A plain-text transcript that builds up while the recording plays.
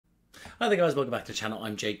Hi there guys, welcome back to the channel.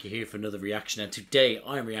 I'm Jake here for another reaction, and today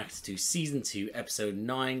I'm reacting to Season 2, Episode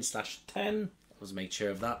 9/10, I was made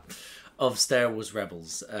sure of that, of Star Wars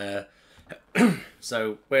Rebels.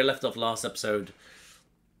 So, where I left off last episode,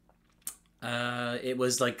 it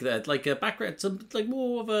was like a background, like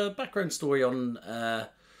more of a background story on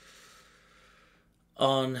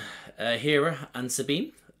Hera and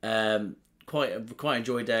Sabine. Quite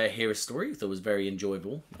enjoyed Hera's story. Thought it was very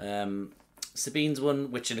enjoyable. Sabine's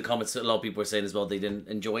one, which in the comments a lot of people are saying as well, they didn't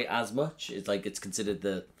enjoy as much. It's like it's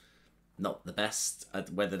considered not the best,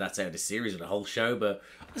 whether that's out of the series or the whole show, but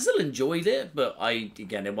I still enjoyed it. But I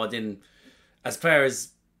didn't, as far as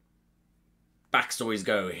backstories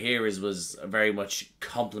go, Hera's was very much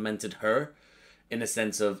complimented her in the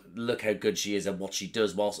sense of look how good she is at what she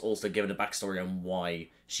does, whilst also giving a backstory on why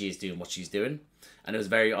she is doing what she's doing. And it was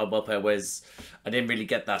very well put, whereas I didn't really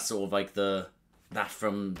get that sort of like that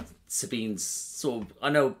from Sabine's sort of, I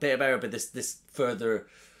know a bit about her, but this further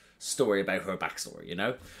story about her backstory, you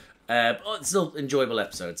know? But still enjoyable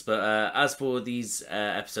episodes. But as for these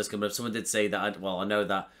episodes coming up, someone did say that, I know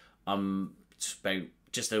that I'm about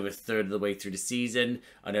just over a third of the way through the season.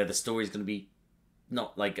 I know the story's going to be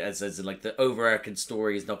not like, as in like the overarching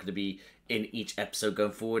story is not going to be in each episode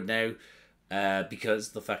going forward now. Because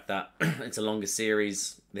the fact that it's a longer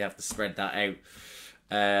series, they have to spread that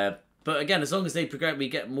out. But again, as long as they progress, we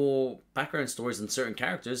get more background stories on certain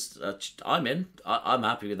characters, I'm in. I'm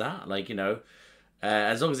happy with that. Like, you know,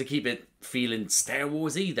 as long as they keep it feeling Star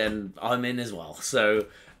Warsy, then I'm in as well. So,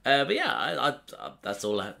 but yeah, that's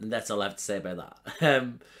all I have to say about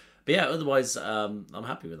that. But yeah, otherwise, I'm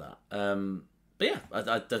happy with that. But yeah, I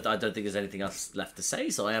don't think there's anything else left to say,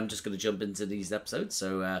 so I am just going to jump into these episodes.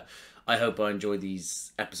 So I hope I enjoy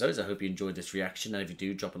these episodes. I hope you enjoyed this reaction, and if you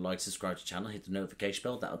do, drop a like, subscribe to the channel, hit the notification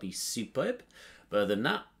bell. That'll be superb. But other than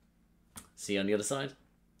that, see you on the other side.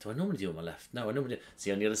 Do I normally do on my left? No, I normally do. See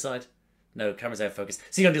you on the other side. No, camera's out of focus.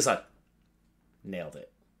 See you on the other side. Nailed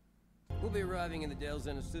it. We'll be arriving in the Dale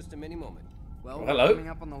Center system any moment. Well, hello. Coming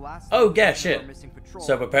up on the last oh yeah, shit.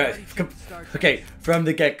 So prepared. Okay, from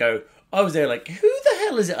the get-go, I was there like, who the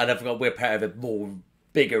hell is it? And I forgot we're part of a more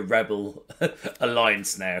bigger rebel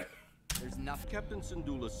alliance now. There's enough. Captain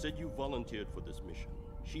Syndulla said you volunteered for this mission.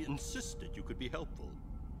 She insisted you could be helpful.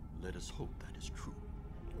 Let us hope that is true.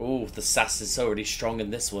 Oh, the sass is already strong in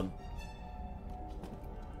this one.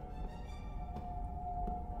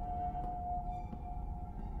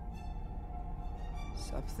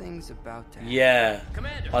 Something's about to happen. Yeah.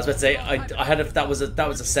 Commander. I was about to say I had that was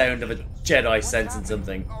a sound of a Jedi sensing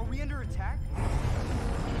something. Are we under attack? We're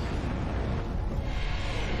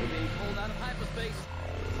being pulled out of hyperspace.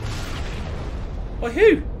 By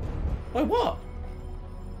who? By what?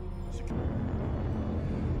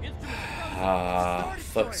 Ah,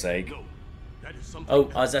 fuck's sake. No, that is something.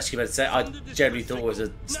 Oh, I was actually about to say, I generally thought it was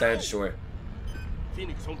a Star Destroyer.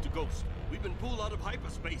 Phoenix home to Ghost. We've been pulled out of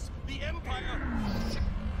hyperspace. The Empire.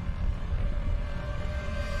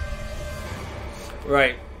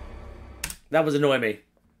 Right. That was annoying me.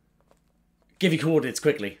 Give your coordinates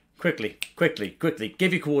quickly. Quickly.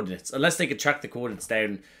 Give your coordinates. Unless they could track the coordinates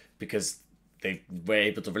down because they were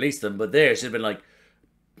able to release them. But there, it should have been like,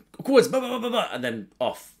 coordinates, blah, blah, blah, blah, blah, and then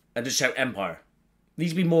off. And just shout Empire.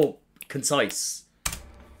 Needs to be more concise.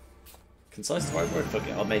 Concise is the right word? Fuck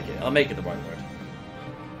it, I'll make it the right word.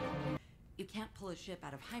 You can't pull a ship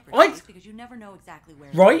out of hyperspace because you never know exactly where.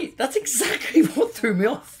 Right? That's exactly what threw me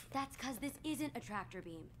off. That's because this isn't a tractor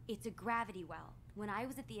beam. It's a gravity well. When I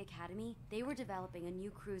was at the academy, they were developing a new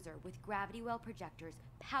cruiser with gravity well projectors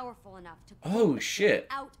powerful enough to pull the ship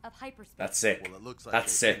out of hyperspace. That's sick. Well, it looks like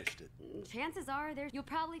That's sick. Chances are you'll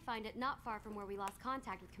probably find it not far from where we lost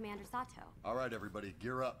contact with Commander Sato. All right, everybody,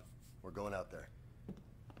 gear up. We're going out there.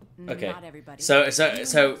 Okay. Not everybody. So Will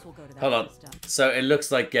go to that hold on. system. So it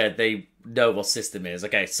looks like they know what system is.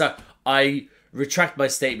 Okay, so I retract my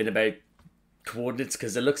statement about coordinates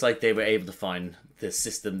because it looks like they were able to find the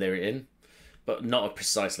system they were in, but not a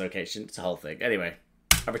precise location. It's a whole thing. Anyway,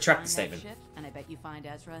 I retract Find the statement. that ship, and I bet you find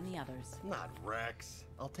EZRA and the others. Not Rex.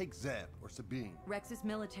 I'll take Zeb or Sabine. Rex's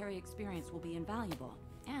military experience will be invaluable,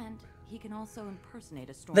 and he can also impersonate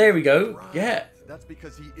a storm. There we go. Right. Yeah. That's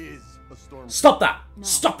because he is a storm. Stop that! No,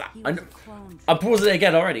 Stop that! he I was know. a clone I'm pausing it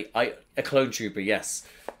again already. A clone trooper, yes.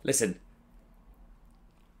 Listen,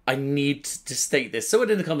 I need to state this. Someone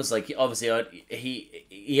in the comments, like, obviously,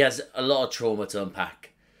 he has a lot of trauma to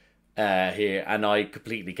unpack here, and I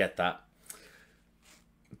completely get that.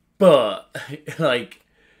 But, like,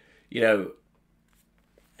 you know,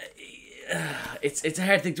 it's a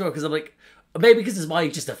hard thing to do because I'm like, maybe because it's my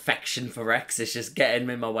just affection for Rex, it's just getting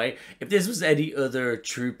in my way. If this was any other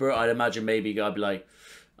trooper, I'd imagine maybe I'd be like,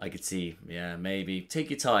 I could see, yeah, maybe. Take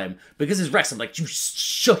your time. Because it's Rex, I'm like, you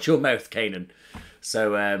shut your mouth, Kanan.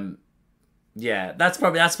 So, yeah, that's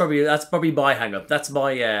probably my hang-up. That's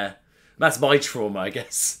my trauma, I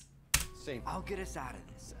guess. Same. I'll get us out of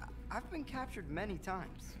this. I've been captured many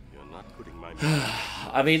times. You're not putting my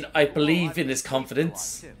I mean, I believe in his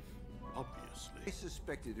confidence. obviously. I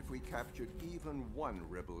suspected if we captured even one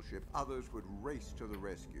rebel ship, others would race to the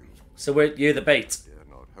rescue. So you're the bait. Dare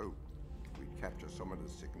not hope we'd capture someone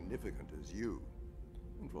as significant as you.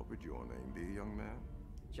 And what would your name be, young man?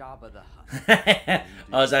 Jabba the Hutt.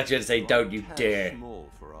 I was actually going to say, don't you Tad dare small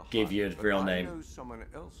for a give Hutt, your but real I name. know someone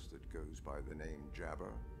else that goes by the name Jabba.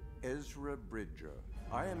 Ezra Bridger.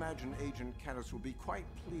 I imagine Agent Caddis will be quite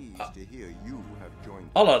pleased to hear you have joined.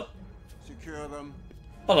 Hold on. Secure them.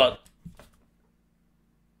 Hold on.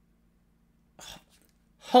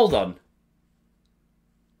 Hold on.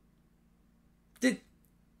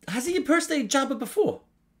 Has he impersonated Jabba before?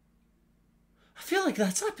 I feel like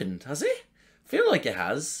that's happened, has he? I feel like it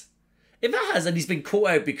has. If it has, and he's been caught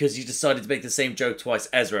out because you decided to make the same joke twice,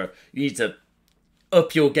 Ezra, you need to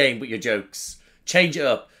up your game with your jokes. Change it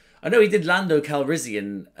up. I know he did Lando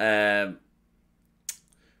Calrissian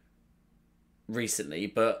recently,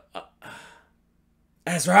 but...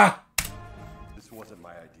 Ezra! This wasn't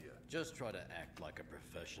my idea. Just try to act like a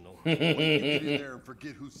professional. Get in there and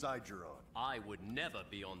forget whose side you're on. I would never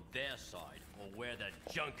be on their side or wear that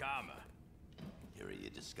junk armor. Here are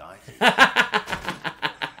your disguises. How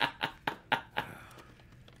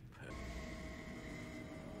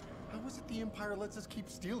is it the Empire lets us keep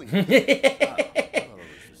stealing? Oh,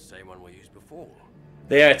 it's the same one we used before.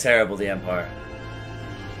 They are terrible, the Empire.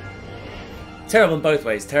 Terrible in both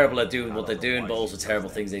ways. Terrible at doing what they're doing, but also terrible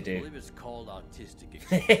things they I do. believe it's called artistic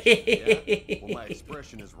Yeah? Well, my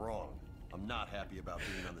expression is wrong. I'm not happy about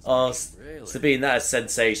being on this. Oh, Really? Sabine, that is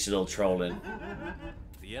sensational trolling.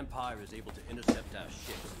 The Empire is able to intercept our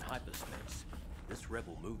ships in hyperspace. This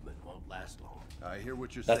rebel movement won't last long. I hear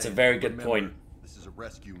what you're That's saying. a very but good remember, point. This is a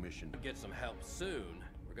rescue mission. To get some help soon,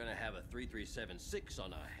 we're gonna have a 3376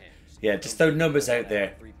 on our hands. Yeah, just throw numbers out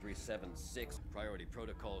there. 3376, priority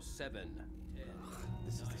protocol 7.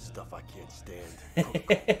 This is the stuff I can't stand.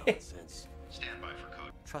 Protocol nonsense. Stand by for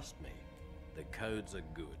code. Trust me, the codes are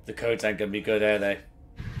good. The codes aren't going to be good, are they?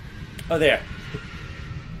 Oh, there.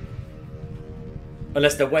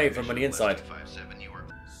 Unless they're waiting for them on the inside.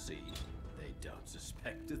 See, they don't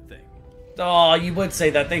suspect a thing. Oh, you would say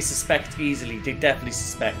that. They suspect easily. They definitely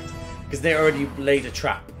suspect. Because they already laid a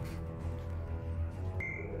trap.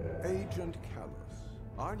 Agent Callus,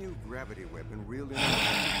 our new gravity weapon reeled in a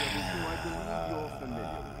who I believe you're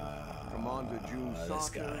familiar with. Commander June this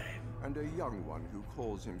Sartre guy. and a young one who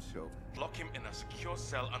calls himself Lock him in a secure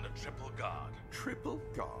cell under triple guard. Triple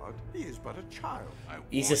Guard. He is but a child.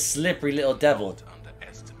 He's a slippery little devil. Don't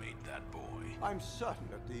underestimate that boy. I'm certain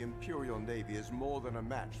that the Imperial Navy is more than a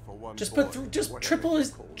match for one Just boy, put through, just whatever triple he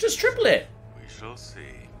his, calls just himself. triple it. We shall see.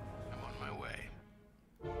 I'm on my way.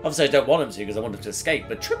 Obviously, I don't want him to because I want him to escape.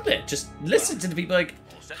 But triple it. Just listen to the people like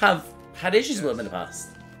have had issues with him in the past.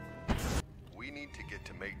 We need to get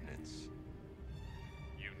to maintenance.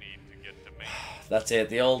 You need to get to me. That's it.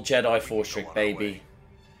 The old Jedi Force trick, baby.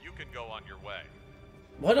 You can go on your way.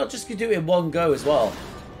 Why not just do it in one go as well?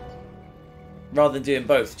 Rather than doing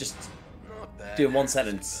both, just doing one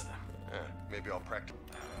sentence. Yeah, maybe I'll practice.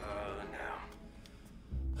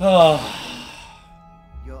 Oh,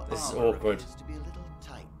 Your this is armor awkward. appears to be a little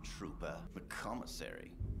tight, trooper. The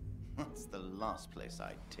commissary. That's the last place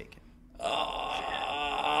I'd take it.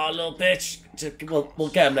 Oh, little bitch. We'll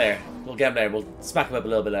get him there. We'll get him there. We'll smack him up a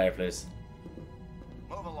little bit later, please.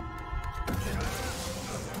 Move along.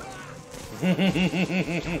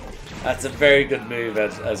 That's a very good move,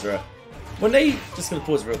 Ezra. When they... Just going to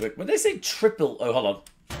pause real quick. When they say triple... Oh, hold on.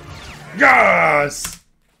 Yes!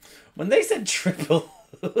 When they said triple...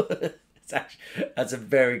 that's a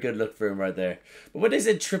very good look for him right there. But when they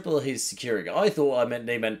said triple his security, I thought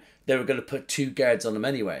they meant they were going to put 2 guards on him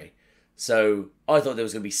anyway. So I thought there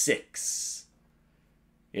was going to be 6.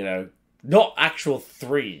 You know, not actual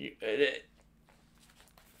 3.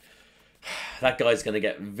 That guy's going to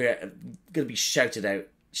get going to be shouted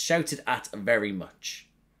at very much.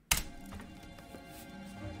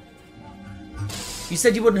 You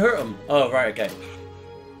said you wouldn't hurt him. Oh, right, okay.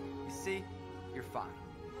 You see, you're fine.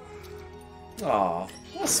 Aw,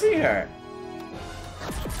 what a sweetheart.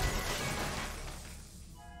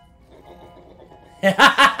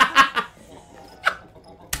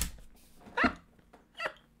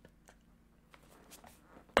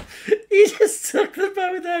 He just took the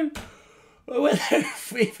bow down without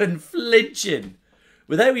even flinching.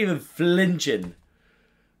 Without even flinching.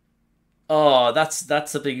 Oh, that's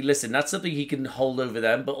something. Listen, that's something he can hold over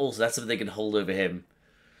them, but also that's something they can hold over him.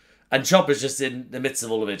 And Chopper's just in the midst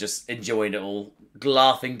of all of it, just enjoying it all,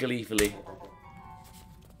 laughing gleefully.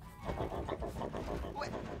 What?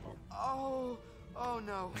 Oh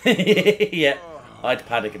no. Yeah, I'd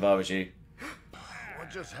panic if I was you. What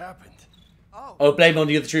just happened? Oh, blame on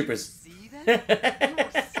the other troopers. See then? You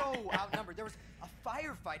were so outnumbered. There was a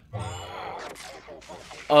firefight.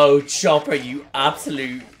 Oh, Chopper, you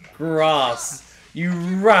absolute grass. You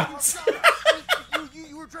rat.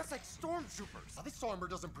 You were dressed like stormtroopers. This armor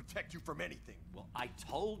doesn't protect you from anything. Well, I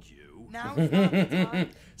told you. Now it's not the time.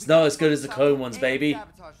 It's not as good as the clone ones, baby.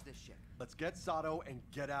 Sabotage this ship. Let's get Sato and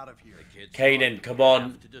get out of here. Kanan, come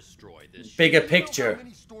on. To destroy this Bigger ship. picture. How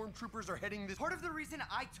many stormtroopers are heading this? Part of the reason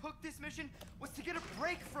I took this mission was to get a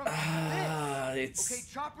break from It's this. Okay,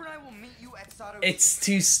 Chopper and I will meet you at Sato's it's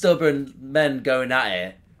two stubborn men going at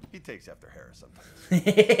it. He takes after Harris sometimes.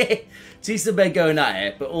 Two stubborn men going at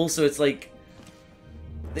it, but also it's like,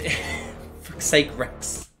 for fuck's sake,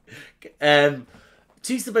 Rex.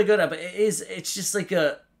 Two stubborn men going at it, but it's just like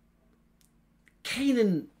a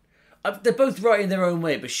Kanan. They're both right in their own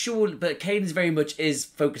way, but Kanan's very much is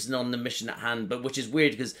focusing on the mission at hand, but which is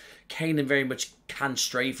weird because Kanan very much can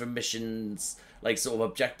stray from missions, like sort of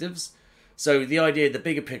objectives. So the idea, the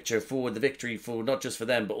bigger picture for the victory, for not just for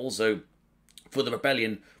them, but also for the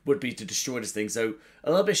rebellion, would be to destroy this thing. So a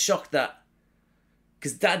little bit shocked that,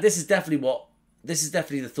 because this is definitely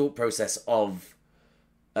the thought process of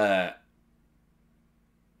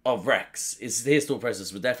Rex. His thought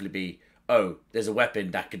process would definitely be, oh, there's a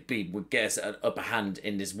weapon that would get us an upper hand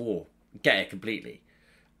in this war. Get it completely.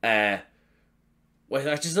 Well,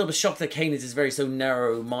 I'm just a little bit shocked that Kanan is very so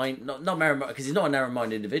narrow mind, not narrow because he's not a narrow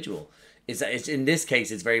minded individual. Is that it's, in this case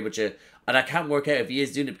it's very much and I can't work out if he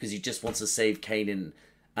is doing it because he just wants to save Kanan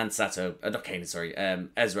and Sato, not Kanan, sorry,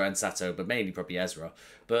 Ezra and Sato, but mainly probably Ezra.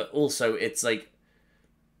 But also it's like,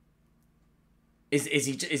 is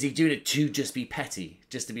he doing it to just be petty,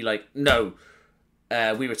 just to be like, no.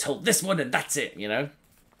 We were told this one and that's it, you know?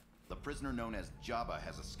 The prisoner known as Jabba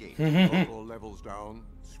has escaped. All levels down.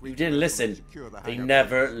 You didn't listen. They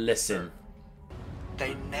never listen.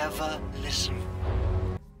 They never listen.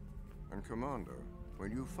 And Commander,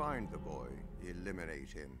 when you find the boy, eliminate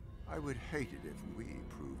him. I would hate it if we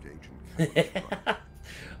proved Agent Carlos right.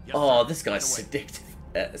 Oh, this guy's sadistic.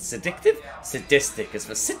 Sadistic as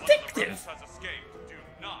for sadictive.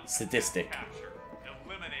 Sadistic.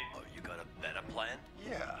 Oh, you got a better plan?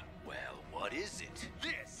 Yeah. Well, what is it?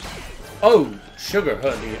 This. Oh, sugar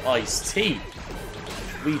honey iced tea.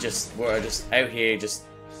 We're just out here just.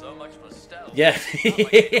 So much for stealth. Yeah.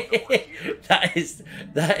 that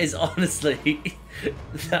is honestly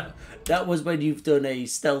that was when you've done a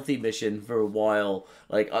stealthy mission for a while.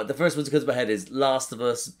 Like the first one that comes to my head is Last of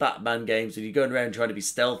Us, Batman games, when you're going around trying to be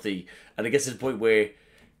stealthy, and it gets to the point where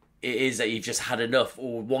it is that you've just had enough,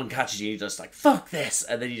 or one catches you, you're just like, fuck this,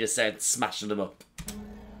 and then you just start smashing them up.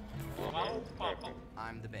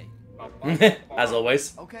 I'm the bait. As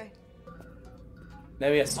always. Okay.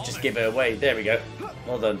 Now he has to just give it away. There we go.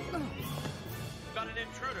 Well done. Got an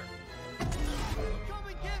intruder. Come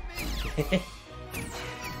and get me.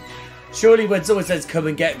 Surely when someone says come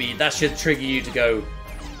and get me, that should trigger you to go,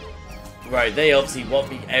 right, they obviously want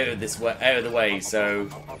me out of the way, so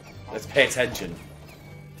let's pay attention.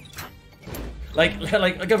 Like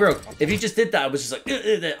don't get me wrong, if he just did that, I was just like,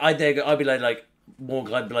 I'd be like more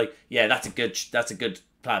inclined to be like, yeah, that's a good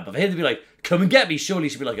plan. But for him to be like, come and get me, surely he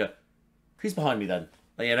should be like who's behind me then?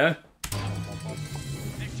 Like, you know?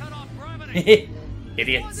 They shut off gravity.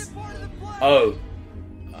 Idiots. Oh.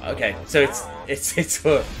 Okay, so it's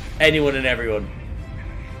for anyone and everyone.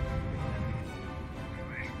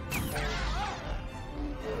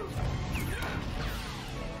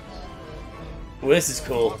 Well, this is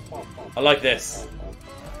cool. I like this.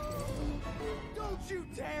 Don't you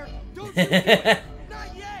dare! Don't you dare!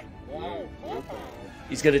 Not yet!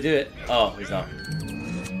 He's gonna do it. Oh, he's not.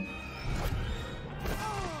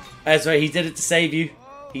 That's right, he did it to save you.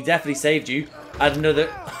 He definitely saved you. Add another...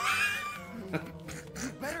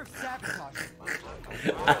 Better sabotage.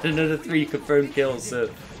 Add another 3 confirmed kills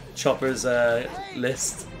to Chopper's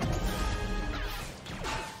list.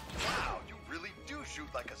 Wow, you really do shoot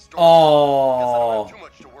like a stormtrooper. Oh, Too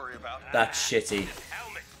much to worry about. that's shitty.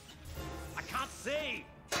 Helmet. I can't see.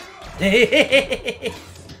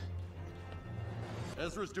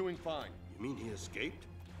 Ezra's doing fine. You mean he escaped?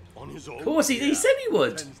 On his own? Of course, he said he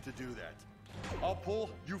would. Tends to do that. I'll pull,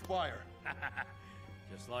 you fire.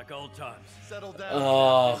 Just like old times. Settle down.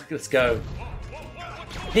 Oh, let's go.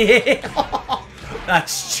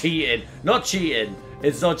 That's cheating. Not cheating.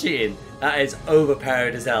 It's not cheating. That is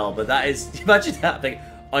overpowered as hell. But that is, imagine that thing.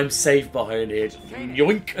 I'm safe behind here.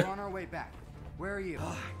 Yoink. We're on our way back. Where are you? Too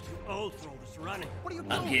old for all this running. What are you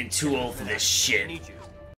I'm doing? getting too old for this shit. Need you.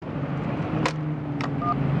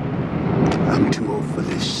 I'm too old for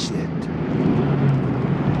this shit.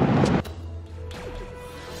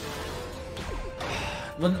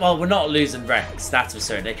 Well, we're not losing Rex. That's for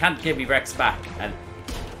certain. They can't give me Rex back. And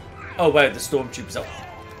oh wow, the stormtroopers up.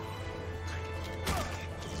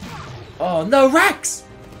 Oh no, Rex!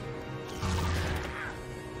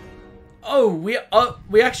 Oh, we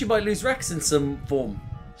actually might lose Rex in some form.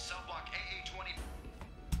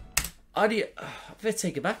 I'm a bit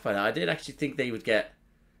taken back by that. I did actually think they would get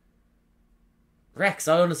Rex.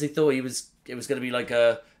 I honestly thought it was going to be like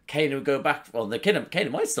a Kanan would go back. Well, the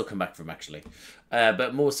Kanan might still come back from actually,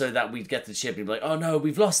 but more so that we'd get to the ship and be like, oh no,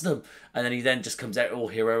 we've lost them, and then he then just comes out all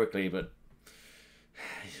heroically. But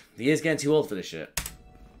he is getting too old for this shit.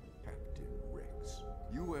 Captain Rex,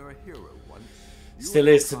 you were a hero once. You Still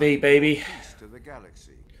were is to me, baby. peace to the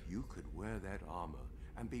galaxy. You could wear that armor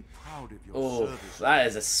and be proud of your Oh, service. that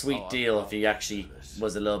is a sweet deal if he actually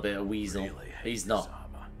was a little bit of a weasel. He's not.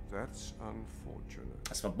 That's unfortunate.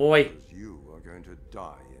 That's my boy. Because you are going to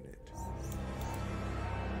die in it.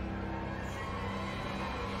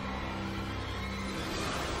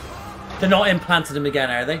 They're not implanting him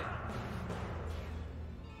again, are they?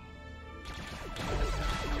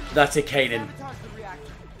 That's a Kanan. Sabotage the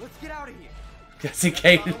reactor. Let's get out of here. That's a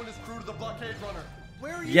Kanan.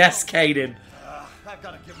 Where are you? Yes, Kanan. I've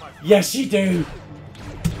got to give my Yes, you do.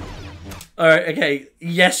 Alright, okay.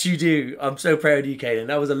 Yes, you do. I'm so proud of you, Kanan.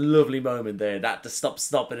 That was a lovely moment there. That to stop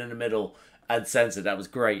stopping in the middle and censor. That was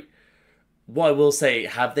great. What I will say,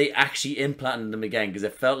 have they actually implanted them again? Because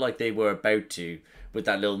it felt like they were about to with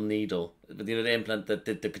that little needle. But you know, the implant that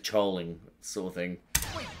did the controlling sort of thing.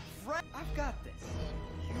 Wait, Fred, I've got this.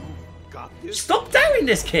 You got this? Stop doubting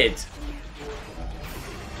this kid!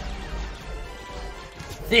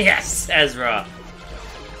 Yes, Ezra!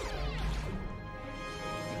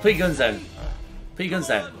 Put your guns down. Put your guns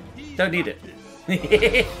down. Don't need it.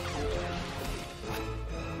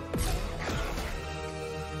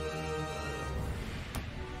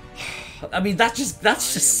 I mean, that's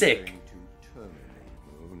just sick. Oh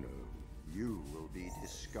no, you will be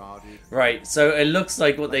discarded. Right, so it looks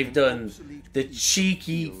like what they've done, the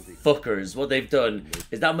cheeky fuckers, what they've done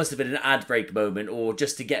is that must have been an ad break moment or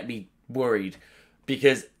just to get me worried.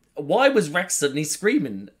 Because why was Rex suddenly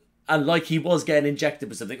screaming and like he was getting injected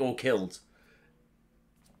with something or killed?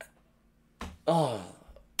 Oh.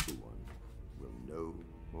 One will know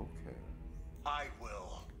or care. I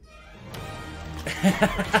will.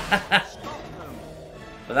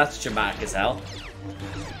 Well, that's dramatic as hell.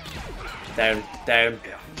 Down, down.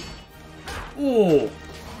 Ooh.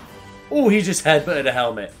 Ooh, he just headbutted a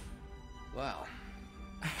helmet. Wow.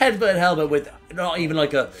 Headbutted helmet with not even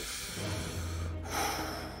like a...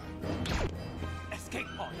 Escape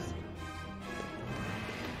pods.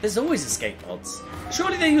 There's always escape pods.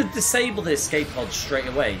 Surely they would disable the escape pods straight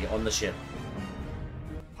away on the ship.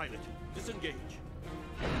 Pilot, disengage.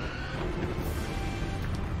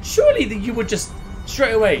 Surely that you would just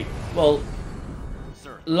straight away, well,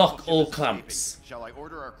 Sir, lock the all ship is clamps. escaping. Shall I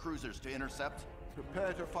order our cruisers to intercept?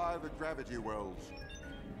 Prepare to fire the gravity wells.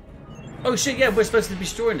 Oh shit, yeah, we're supposed to be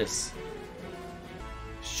destroying this.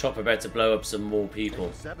 Chopper about to blow up some more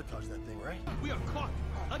people. Sabotage that thing, right? We are caught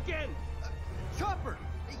again. Chopper,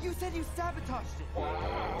 you said you sabotaged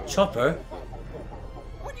it. Chopper?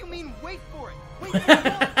 What do you mean, wait for it? Wait for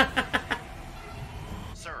it.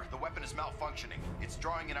 Sir, the weapon is malfunctioning. It's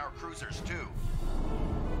drawing in our cruisers too.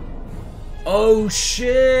 Oh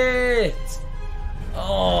shit!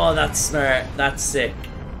 Oh, that's smart. That's sick.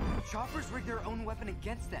 Choppers rig their own weapon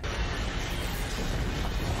against them.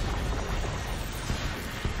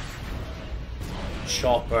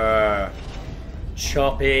 Chopper.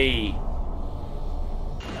 Choppy.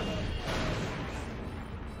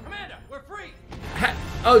 Commander, we're free.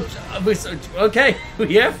 Okay.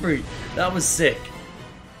 Yeah, free. That was sick.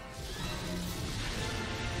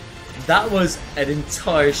 That was an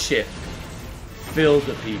entire ship filled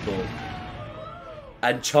with people.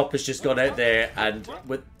 And Chopper's just gone out there and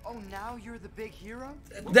with... Oh, now you're the big hero?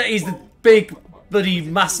 That he's the big bloody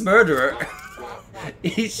mass murderer.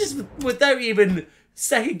 He's just, without even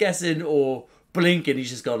second guessing or blinking, he's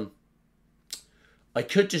just gone, I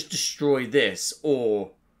could just destroy this,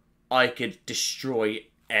 or I could destroy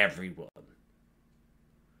everyone.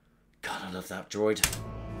 God, I love that droid.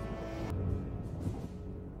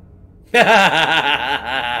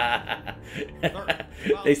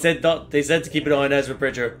 They said to keep an eye on Ezra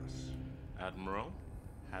Bridger. Admiral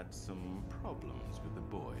had some problems with the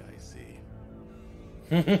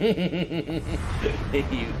You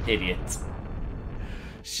idiot.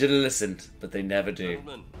 Should have listened, but they never do.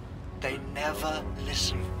 Gentlemen, They never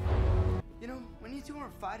listen. You know, when you two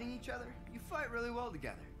aren't fighting each other, you fight really well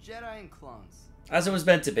together. Jedi and clones. As it was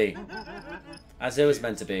meant to be. As it was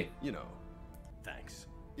meant to be. You know. thanks.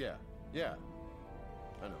 Yeah. Yeah.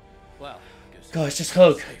 I know. Well, guess Guys, just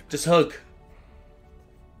hug. Just hug.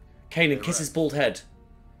 Kanan, kiss his bald head.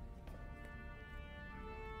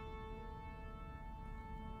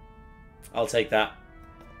 I'll take that.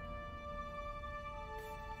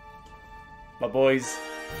 My boys.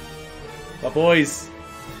 My boys.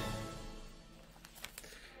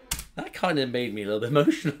 That kind of made me a little bit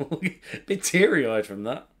emotional. A bit teary-eyed from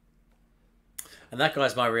that. And that,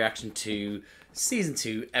 guys, my reaction to Season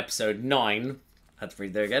 2, Episode 9. I had to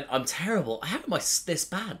read there again. I'm terrible. How am I this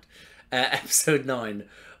bad? Episode 9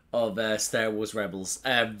 of Star Wars Rebels.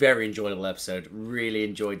 Very enjoyable episode. Really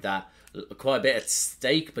enjoyed that. Quite a bit at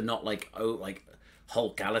stake, but not like, oh, like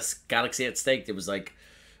whole galaxy at stake. There was like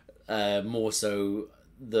more so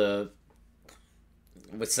the...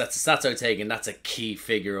 with Sato Tegan, that's a key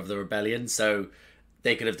figure of the rebellion, so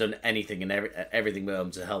they could have done anything and everything with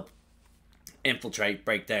them to help infiltrate,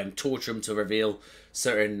 break down, torture them to reveal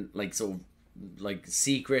certain like sort of like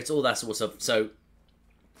secrets, all that sort of stuff. So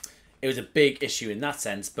it was a big issue in that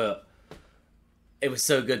sense, but it was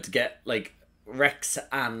so good to get like Rex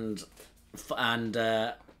and Kanan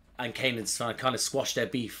to kind of squash their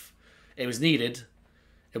beef. It was needed.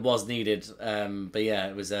 It was needed. But yeah,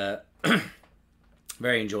 it was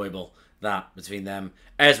very enjoyable, that, between them.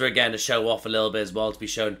 Ezra, again, to show off a little bit as well, to be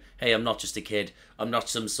shown, hey, I'm not just a kid. I'm not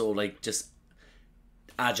some sort of, like, just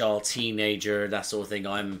agile teenager, that sort of thing.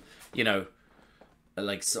 I'm, you know,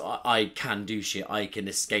 like, so I can do shit. I can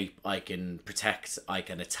escape. I can protect. I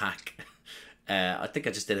can attack. I think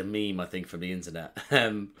I just did a meme, I think, from the internet.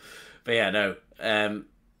 But yeah, no.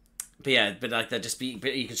 But yeah, but like that,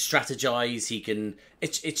 but he can strategize. He can.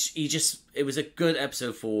 It was a good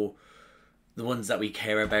episode for the ones that we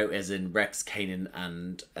care about, as in Rex, Kanan,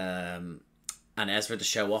 and Ezra, to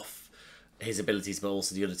show off his abilities, but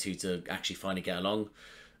also the other two to actually finally get along.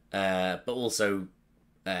 But also,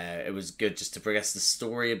 it was good just to progress the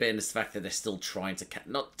story a bit, and the fact that they're still trying to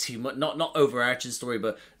not too much, not overarching story,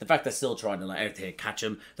 but the fact they're still trying to like out there catch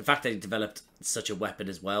him. The fact that he developed such a weapon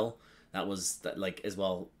as well, as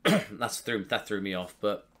well. that threw me off,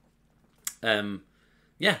 but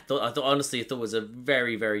yeah, I thought honestly, it was a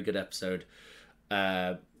very, very good episode.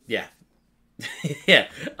 Yeah. Yeah,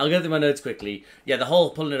 I'll go through my notes quickly. Yeah, the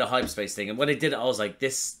whole pulling it a hyperspace thing, and when they did it, I was like,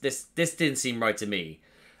 this didn't seem right to me.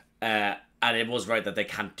 And it was right that they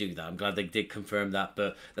can't do that. I'm glad they did confirm that.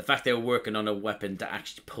 But the fact they were working on a weapon to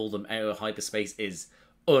actually pull them out of hyperspace is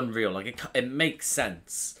unreal. Like, it makes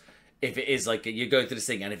sense if it is like you go through this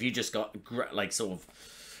thing, and if you just got like sort of,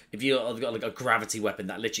 if you got like a gravity weapon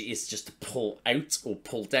that literally is just to pull out or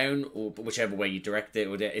pull down, or whichever way you direct it,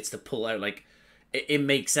 or it's to pull out. Like, it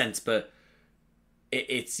makes sense, but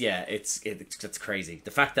it's crazy.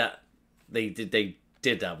 The fact that they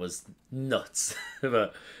did that was nuts.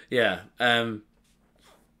 But yeah, I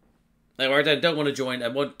don't want to join. I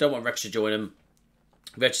don't want Rex to join him.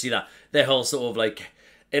 We actually see that their whole sort of like,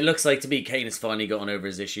 it looks like to me Kane has finally gotten over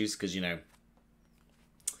his issues, because you know,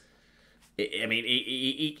 I mean,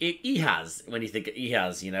 he has. When you think he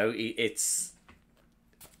has, you know,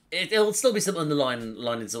 it'll still be some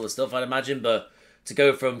underlying sort of stuff, I'd imagine, but to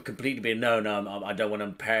go from completely being no, I don't want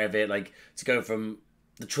to part of it, like to go from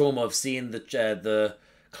the trauma of seeing the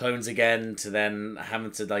clones again to then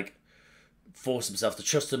having to like force himself to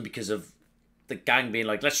trust them because of the gang being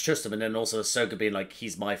like, let's trust him, and then also Ahsoka being like,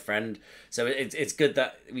 he's my friend. So it's good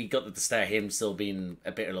that we got at the start him still being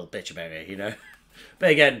a little bitch about it, you know.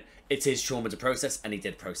 But again, it's his trauma to process, and he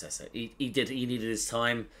did process it. He needed his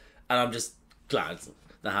time, and I'm just glad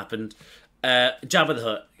that happened. Jabba the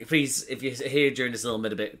Hutt, please, if you're here during this little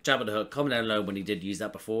bit, Jabba the Hutt, comment down below when he did use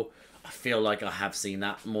that before. I feel like I have seen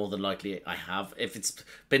that. More than likely I have. If it's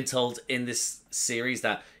been told in this series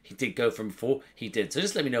that he did go from before, he did. So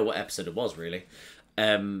just let me know what episode it was, really.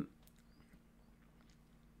 Yeah,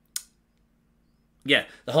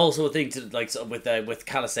 the whole sort of thing to like sort of with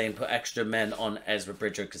Calla saying put extra men on Ezra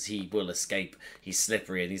Bridger because he will escape. He's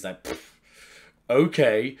slippery, and he's like,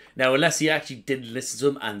 okay. Now, unless he actually did listen to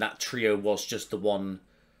him, and that trio was just the one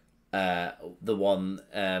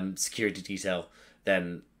security detail,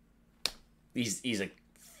 then he's a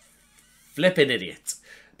flipping idiot.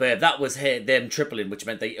 But if that was them tripling, which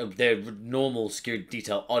meant their normal security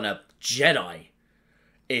detail on a Jedi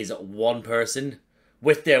is one person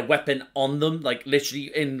with their weapon on them, like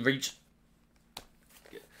literally in reach.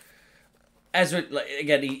 Ezra, like,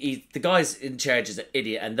 again, the guys in charge is an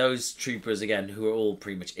idiot, and those troopers, again, who are all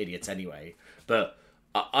pretty much idiots anyway. But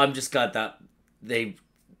I'm just glad that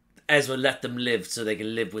Ezra let them live so they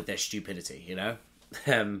can live with their stupidity, you know?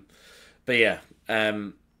 But yeah.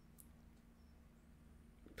 But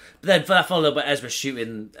then for that followed by Ezra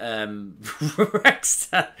shooting Rex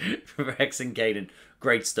and Kanan.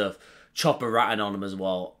 Great stuff. Chopper ratting on him as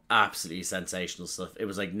well. Absolutely sensational stuff. It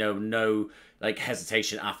was like no like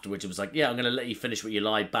hesitation afterwards. It was like, yeah, I'm going to let you finish what you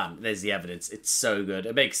lie. Bam, there's the evidence. It's so good.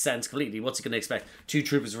 It makes sense completely. What's he going to expect? 2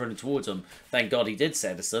 troopers running towards him. Thank God he did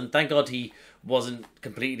save his son. Thank God he wasn't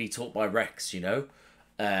completely taught by Rex, you know?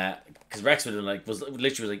 Because Rex would have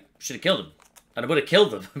literally should have killed him. And I would have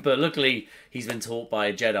killed him. But luckily, he's been taught by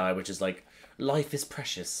a Jedi, which is like, life is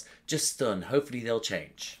precious. Just stun. Hopefully they'll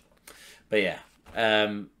change. But yeah.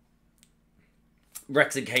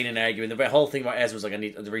 Rex and Kanan arguing. The whole thing about Ezra was like,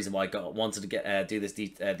 the reason why I wanted to get do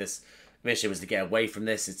this mission was to get away from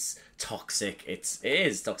this. It's toxic. It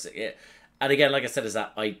is toxic. And again, like I said, is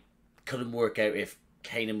that I couldn't work out if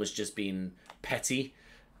Kanan was just being petty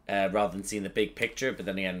rather than seeing the big picture. But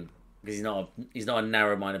then again, because he's not a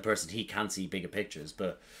narrow-minded person, he can see bigger pictures.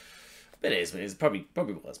 But it's probably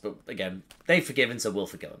was. But again, they've forgiven, so we'll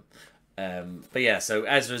forgive them. But yeah, so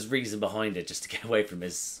Ezra's reason behind it, just to get away from him,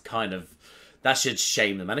 is kind of, that should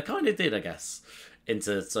shame them, and it kind of did, I guess,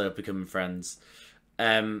 into sort of becoming friends.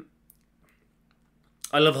 I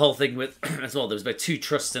love the whole thing with as well. There was about 2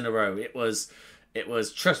 trusts in a row. It was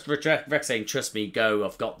trust Rex saying, "Trust me, go.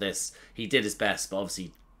 I've got this." He did his best, but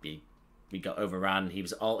obviously he got overran.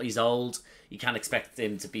 He's old. You can't expect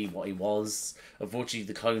him to be what he was. Unfortunately,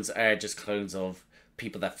 the clones are just clones of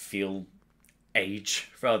people that feel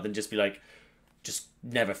age, rather than just be like, just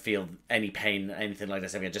never feel any pain, anything like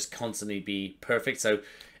this. I mean, just constantly be perfect. So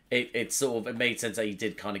it sort of, it made sense that he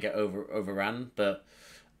did kind of get overran, but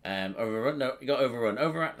overrun. No, he got overrun.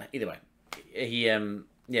 Either way, he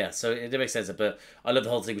yeah. So it did make sense. But I love the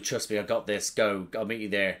whole thing with "Trust me, I got this. Go, I'll meet you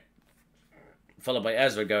there." Followed by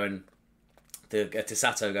Ezra going to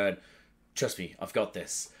Sato going, "Trust me, I've got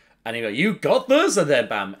this." And he go, "You got this?" And then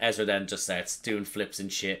bam, Ezra then just starts doing flips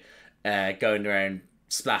and shit, going around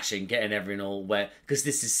splashing, getting everyone all wet, because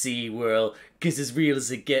this is Sea World, because as real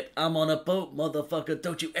as it get. I'm on a boat, motherfucker,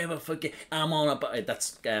 don't you ever forget, I'm on a boat.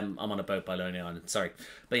 That's I'm on a boat by Lonely Island, sorry.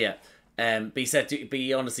 But yeah, but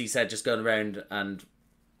he honestly said just going around and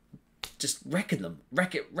just wrecking them,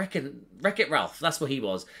 wreck it Ralph. That's what he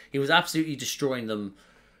was. He was absolutely destroying them.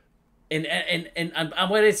 And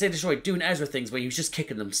when I say destroy, doing Ezra things where he was just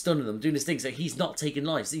kicking them, stunning them, doing his things, like he's not taking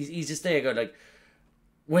lives. He's just there going like,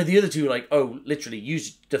 where the other two are like, oh, literally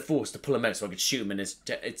use the Force to pull him out so I could shoot him, and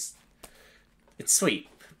it's sweet,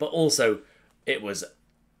 but also it was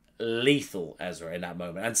lethal Ezra in that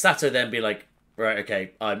moment. And Sato then be like, right,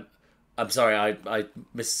 okay, I'm sorry,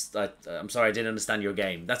 I'm sorry, I didn't understand your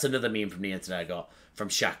game. That's another meme from the internet I got from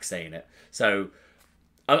Shaq saying it. So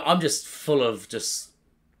I'm just full of just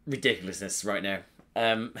ridiculousness right now.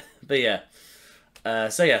 But yeah,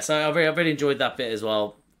 so I really enjoyed that bit as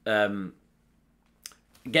well.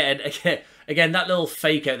 Again, that little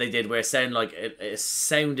fake out they did where it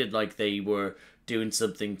sounded like they were doing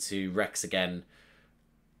something to Rex again.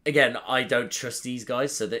 Again, I don't trust these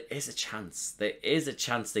guys, so there is a chance. There is a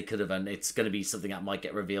chance they could have, and it's going to be something that might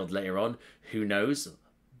get revealed later on. Who knows?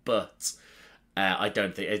 But I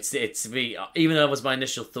don't think it's me. Even though it was my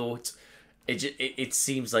initial thought, it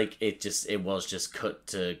seems like it was just cut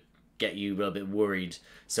to get you a little bit worried.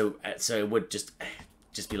 So it would just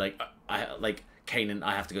be like Kanan,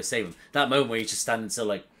 I have to go save him. That moment where he's just standing still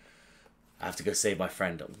like, I have to go save my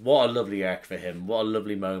friend. What a lovely arc for him. What a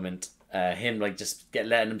lovely moment. Him like just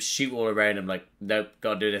letting him shoot all around him like, nope,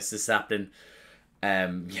 gotta do this. This is happening.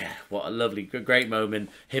 Yeah, what a lovely, great moment.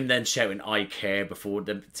 Him then shouting, "I care," before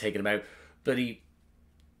them taking him out. But he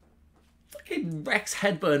fucking Rex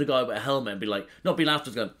headbutting a guy with a helmet and be like, not being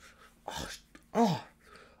afterwards going, oh,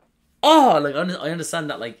 like I understand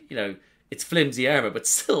that, like, you know, it's flimsy armor, but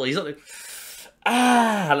still he's not like,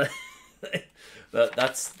 but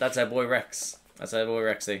that's our boy Rex. That's our boy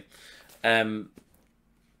Rexy.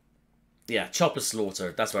 Yeah, Chopper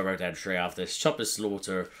Slaughter. That's what I wrote down straight after this. Chopper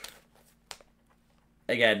Slaughter.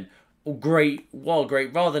 Again, great. Well,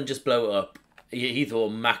 great. Rather than just blow it up, he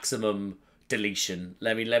thought maximum deletion.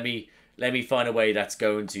 Let me find a way that's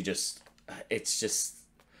going to just. It's just.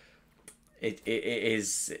 It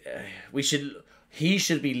is. He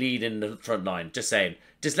should be leading the front line. Just saying.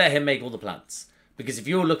 Just let him make all the plans. Because if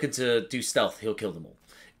you're looking to do stealth, he'll kill them all.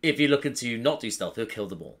 If you're looking to not do stealth, he'll kill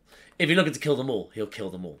them all. If you're looking to kill them all, he'll kill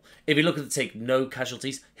them all. If you're looking to take no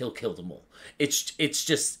casualties, he'll kill them all. It's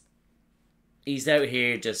just... He's out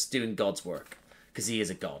here just doing God's work. Because he is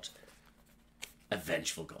a god. A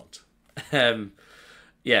vengeful god.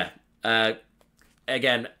 Yeah.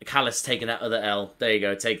 Again, Callus taking that other L. There you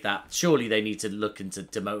go, take that. Surely they need to look into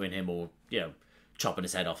demoting him or, you know, chopping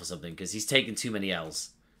his head off or something. Because he's taken too many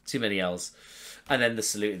L's. Too many L's. And then the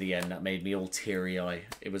salute at the end, that made me all teary-eyed.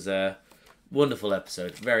 It was a wonderful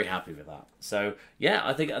episode. Very happy with that. So, yeah,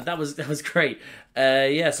 I think that was great.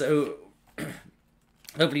 Yeah, so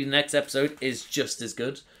hopefully the next episode is just as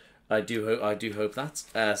good. I do hope that.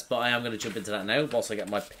 But I am going to jump into that now whilst I get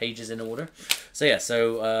my pages in order. So yeah,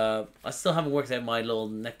 so I still haven't worked out my little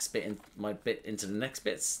next bit, my bit into the next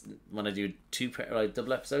bits when I do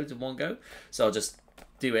double episodes in one go. So I'll just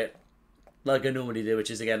do it like I normally do, which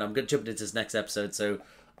is, again, I'm going to jump into this next episode. So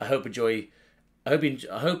I hope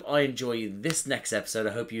I enjoy this next episode.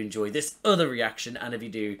 I hope you enjoy this other reaction, and if you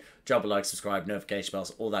do, drop a like, subscribe, notification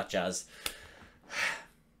bells, all that jazz.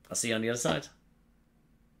 I'll see you on the other side.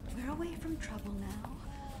 We're away from trouble now.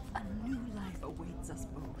 A new life awaits us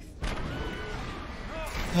both.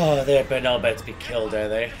 Oh, they're not about to be killed, are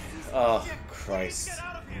they? Oh, Christ.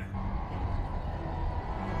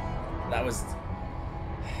 That was...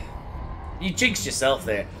 You jinxed yourself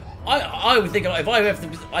there. I would think if I have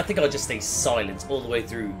to, I think I'd just stay silent all the way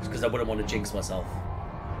through because I wouldn't want to jinx myself.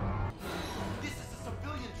 This is a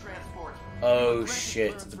civilian transport. Oh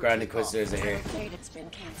shit! The Grand Inquisitors are here. It's been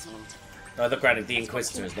cancelled. No, the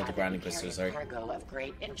Inquisitors, not the Grand Inquisitors. Sorry. Are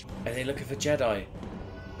they looking for Jedi?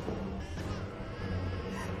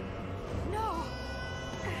 No.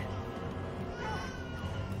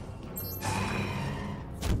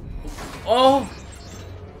 Oh!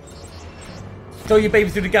 Throw your baby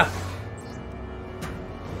through the gap.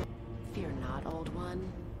 Fear not, old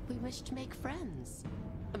one. We wish to make friends.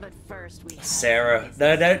 But first we have... Sarah.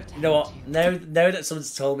 No, you know what? Now that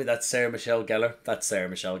someone's told me that's Sarah Michelle Gellar, that's Sarah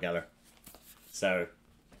Michelle Gellar. So...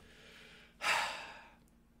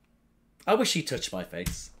 I wish she touched my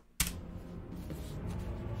face.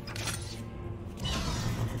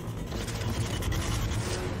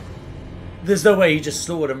 There's no way he just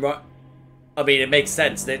slaughtered him, right? I mean, it makes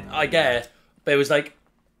sense that I get it, but it was like,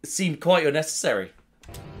 it seemed quite unnecessary.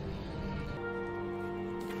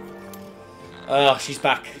 Oh, she's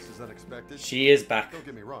back. This is unexpected. She is back. Don't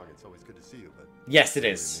get me wrong, it's always good to see you, but yes, it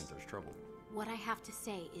is. there's trouble. What I have to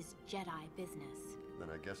say is Jedi business. Then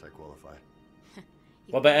I guess I qualify.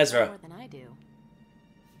 What about Ezra? More than I do.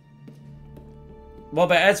 What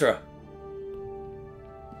about Ezra?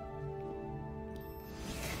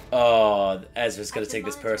 Oh, Ezra's gonna take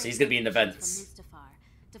this person. He's gonna be in the vents.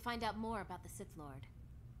 To find out more about the Sith Lord.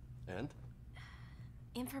 And?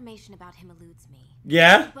 Information about him eludes me.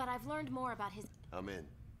 Yeah? But I've learned more about his... I'm in.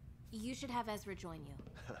 You should have Ezra join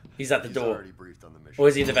you. He's at the door. Already briefed on the mission. Or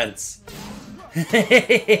is he in the vents?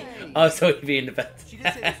 I was thought he'd be in the vents. She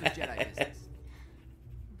did say this was Jedi business.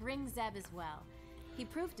 Bring Zeb as well. He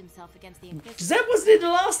proved himself against the Inquisitor. Zeb wasn't in the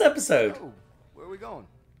last episode. Oh, where are we going?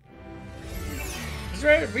 I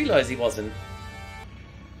just realised he wasn't.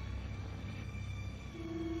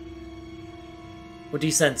 What do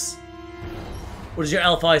you sense? What does your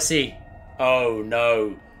elf eye see? Oh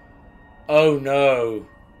no. Oh no.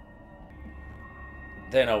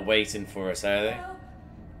 They're not waiting for us, are they?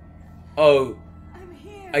 Oh. I'm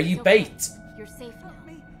here. Are you bait? You're safe now. Help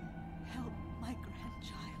me. Help my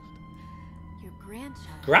grandchild. Your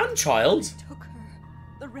grandchild? Grandchild? Took her.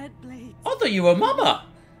 The red blades. I thought you were mama.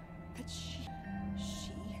 But she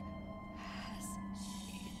has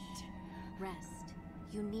it. Rest.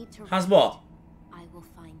 You need to Has rest. what? I will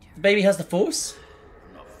find her. The baby has the Force?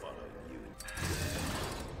 I'm not following you.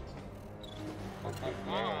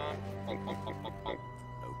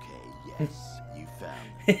 Okay, yes, you found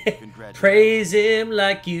it. Congratulations. Praise him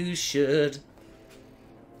like you should.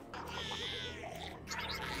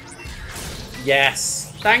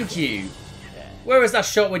 Yes, thank you. Where was that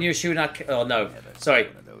shot when you were shooting at... Oh no, sorry.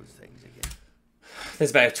 One of those things again.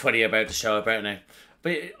 There's about 20 about to show about now.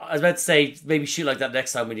 But I was about to say, maybe shoot like that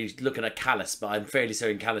next time when you're looking at Callus, but I'm fairly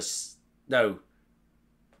certain Callus... No.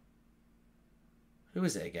 Who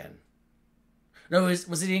is it again? No,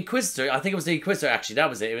 was it the Inquisitor? I think it was the Inquisitor, actually. That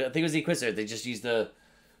was it. I think it was the Inquisitor. They just used the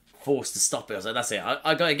Force to stop it. I was like, that's it.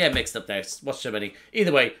 I got again mixed up there. Watch so many.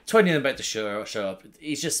 Either way, 20 of them about to show up.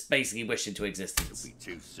 He's just basically wishing to existence. It'll be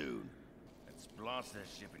too soon. Let's blast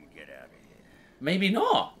this ship and get out of here. Maybe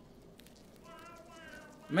not.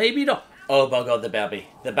 Maybe not. Oh my god, the baby.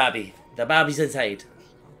 The baby. The baby's inside.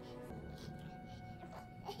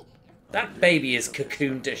 That baby is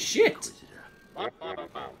cocooned to shit. No,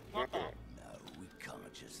 we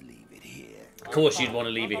can't just leave it here. Of course you'd want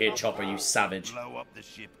to leave it here, Chopper, you savage. Blow up the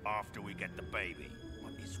ship after we get the baby.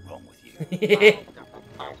 What is wrong with you?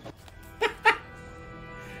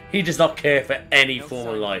 He does not care for any form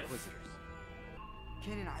of life.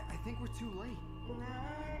 Kanan, I think we're too late.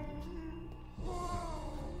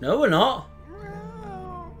 No, we're not.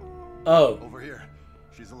 Oh. Over here.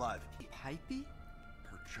 She's alive. Pipey?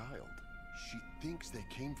 Her child. She thinks they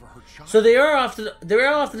came for her child. So they are after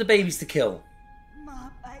the babies to kill. My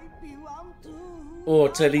baby want to. Or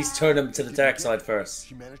to at least turn them to the dark side first.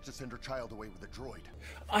 She managed to send her child away with a droid.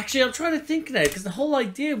 Actually, I'm trying to think now, because the whole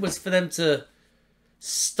idea was for them to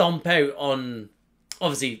stomp out on...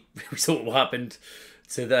 Obviously, we saw what happened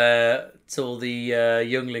to all the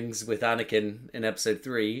younglings with Anakin in Episode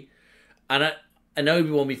 3. And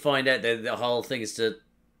Obi-Wan, we find out that the whole thing is to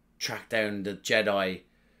track down the Jedi.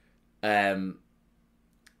 I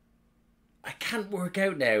can't work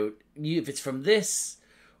out now if it's from this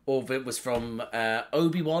or if it was from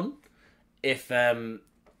Obi-Wan. If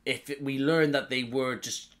we learned that they were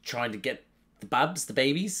just trying to get the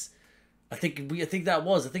babies. I think it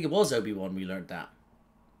was Obi-Wan we learned that.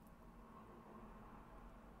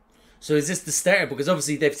 So is this the start? Because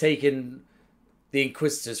obviously they've taken the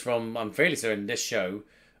Inquisitors from, I'm fairly certain, this show.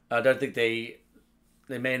 I don't think they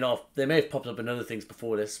may have popped up in other things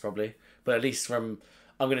before this, probably. But at least I'm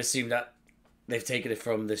going to assume that they've taken it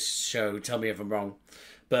from this show. Tell me if I'm wrong.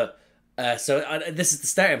 But, this is the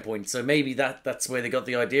starting point. So maybe that's where they got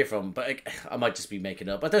the idea from. But I might just be making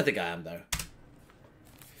it up. I don't think I am, though.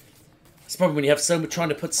 It's probably when you have trying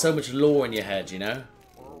to put so much lore in your head, you know?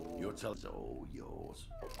 Your tell's all yours.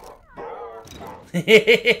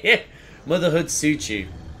 Motherhood suits you.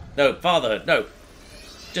 No, fatherhood. No.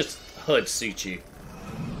 Just hood suits you.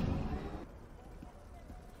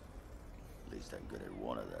 At least I'm good at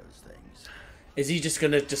one of those things. Is he just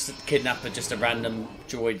gonna kidnap a random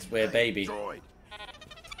droid with a baby? Droid.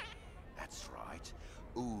 That's right.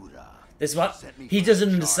 Oora. This is what he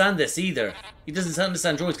doesn't understand this either. He doesn't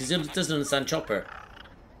understand droids because he doesn't understand Chopper.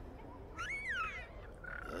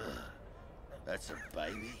 That's a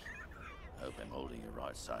baby. Hope I'm holding it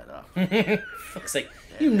right side up. Fuck's sake.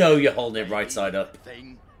 You know you're holding it right side up.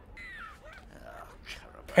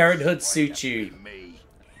 Parenthood suits you.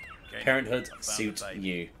 Parenthood suits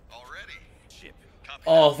you.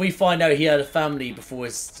 Oh, if we find out he had a family before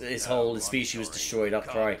his whole species was destroyed, I'll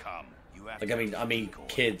cry. Like, I mean,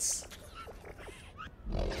 kids.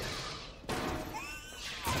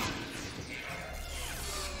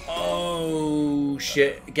 Oh,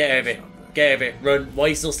 shit. Get out of it. Get out of it. Run. Why are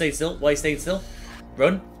you still staying still? Why are you staying still?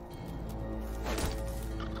 Run.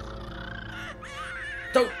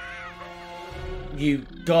 Don't. You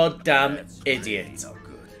goddamn idiot.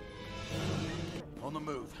 On the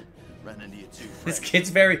move. Ran into you too. His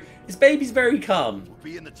baby's very calm. We'll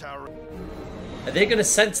be in the tower. Are they going to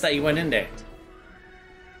sense that he went in there?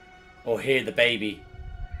 Or hear the baby?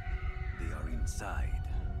 They are inside.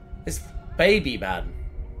 This baby, man.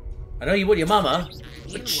 I know you want your mama,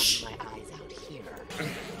 but shh.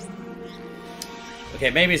 Okay,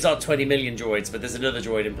 maybe it's not 20 million droids, but there's another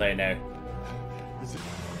droid in play now.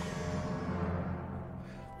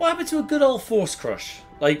 What happened to a good old Force Crush?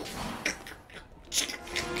 Like...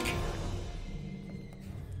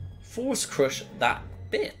 Force Crush that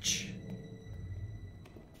bitch.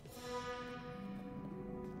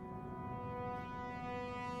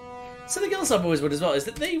 Something else I've always wondered as well is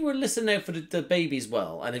that they were listening out for the babies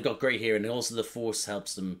well, and they've got great hearing, and also the Force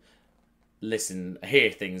helps them hear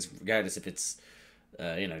things, regardless if it's,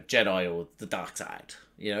 Jedi or the dark side,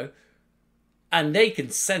 you know? And they can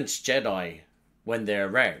sense Jedi when they're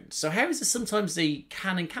around. So how is it sometimes they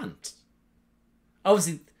can and can't?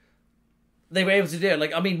 Obviously, they were able to do it.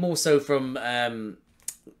 Like, I mean, more so from, I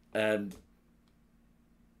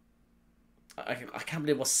can't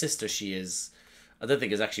believe what sister she is. I don't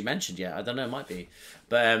think it's actually mentioned yet. I don't know, it might be.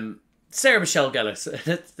 But Sarah Michelle Gellar.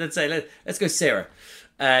 Let's go Sarah.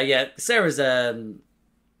 Sarah's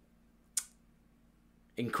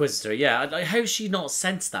Inquisitor. Yeah, how has she not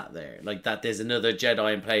sensed that there? Like, that there's another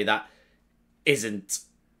Jedi in play that isn't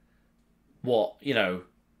what like,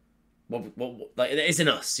 it isn't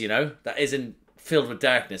us, you know? That isn't filled with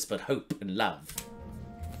darkness, but hope and love.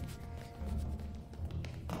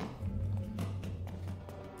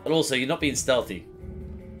 And also, you're not being stealthy.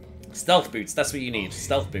 Stealth boots, that's what you need.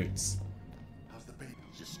 Stealth boots. How's the baby?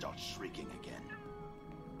 Just start shrieking again.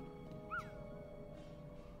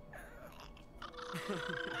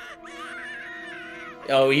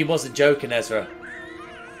 Oh, he wasn't joking, Ezra.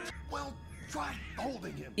 Well, try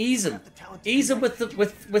holding him. Ease him. Ease him with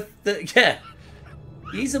the yeah.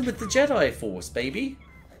 Ease him with the Jedi Force, baby.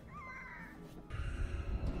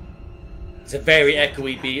 It's a very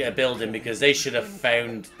echoey building because they should have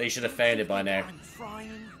found it by now. I'm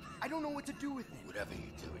trying. don't know what to do with it. Whatever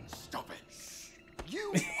you're doing, stop it.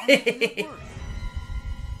 You are making it worse.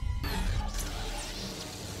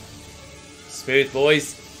 Smooth, boys.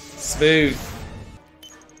 Smooth.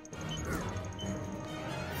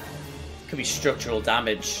 Could be structural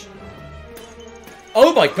damage.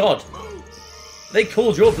 Oh my god! They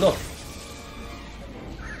called your bluff.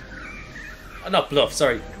 Not bluff,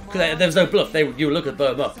 sorry. There was no bluff. You look at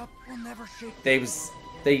them up. They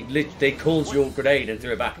called your grenade and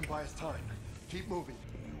threw it back. Keep moving.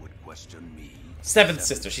 You would question me. Seventh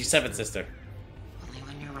sister. She's seventh sister. Only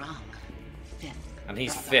when you're wrong. Fifth. And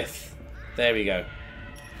he's fifth. There we go.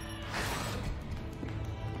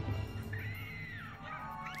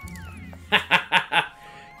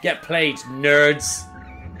 Get played, nerds.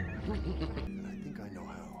 I think I know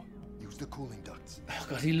how. Use the cooling ducts. Oh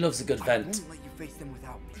god, he loves a good vent. I won't let you face them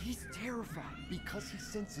without me. He's terrified. Because he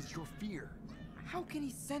senses your fear. How can he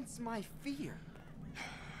sense my fear?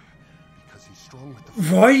 Because he's strong with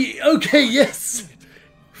the Right? Okay, yes.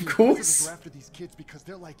 Of course. Go after these kids because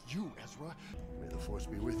they're like you, Ezra. May the force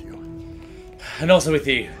be with you. And also with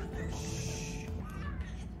you.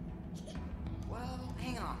 Well,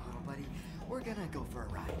 hang on, little buddy. We're gonna go for a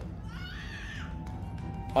ride.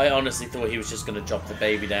 I honestly thought he was just going to drop the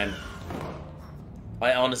baby down.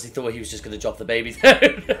 I honestly thought he was just going to drop the baby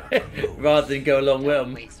down. Rather than go along with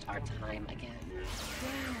him. Waste our time again.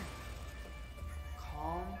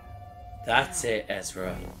 Calm. That's it,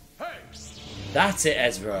 Ezra. That's it,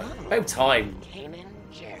 Ezra. About time. Kanan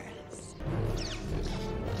Jarrus.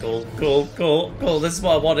 Cool, cool, cool, cool. This is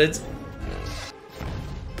what I wanted.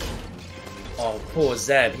 Oh, poor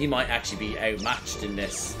Zeb. He might actually be outmatched in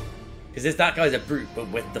this. Because that guy's a brute, but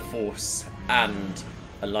with the Force and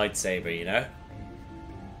a lightsaber, you know?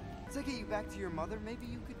 To get you back to your mother, maybe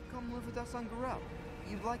you could come live with us on Gorel.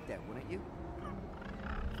 You'd like that, wouldn't you?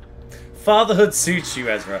 Fatherhood suits you,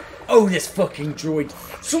 Ezra. Oh, this fucking droid.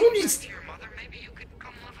 Someone needs to... Your mother, maybe you could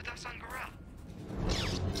come live with us on Gorel.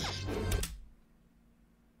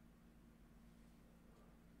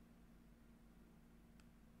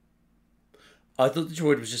 I thought the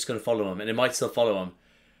droid was just going to follow him, and it might still follow him.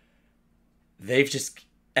 They've just...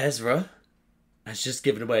 Ezra has just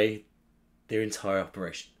given away their entire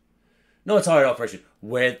operation. Not entire operation.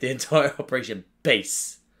 Where the entire operation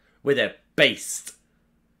base. Where they're based.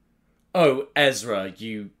 Oh, Ezra,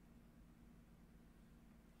 you...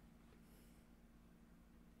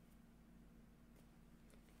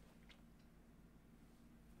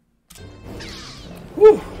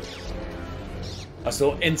 Whew. I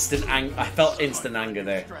saw instant anger. I felt instant anger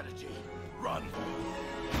there. Run.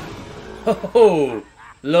 Oh,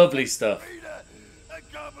 lovely stuff. I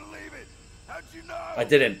can't believe it. How'd you know? I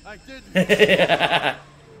didn't. I didn't.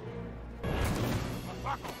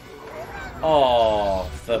 Oh,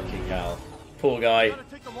 fucking hell. Poor guy.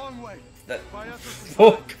 Take the long way. That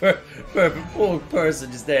poor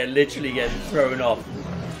person just there literally getting thrown off.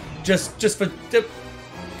 Just for...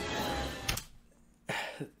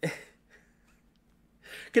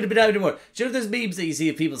 Could have been out anymore. Do you know those memes that you see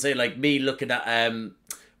of people saying, like me looking at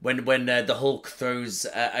when the Hulk throws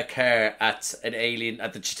a car at an alien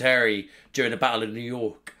at the Chitauri during the Battle of New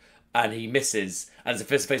York and he misses and it's a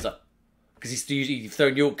fist face like because he's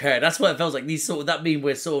thrown your car. That's what it feels like. These sort of that meme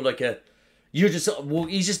where it's sort of like a you're just sort of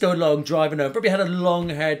he's just going along driving home. Probably had a long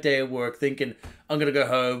hard day of work, thinking I'm gonna go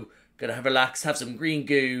home, gonna have relax, have some green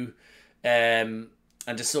goo, and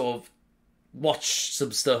just sort of watch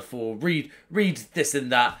some stuff or read this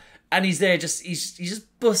and that, and he's there just he's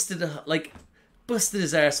just busted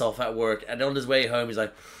his arse off at work, and on his way home he's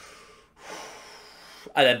like,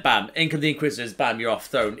 and then bam, in come the Inquisitors, bam, you're off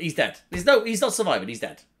throne. He's dead. He's not surviving. He's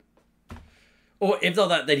dead. Or if not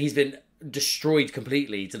that, then he's been destroyed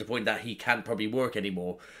completely to the point that he can't probably work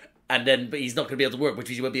anymore. And then, but he's not going to be able to work, which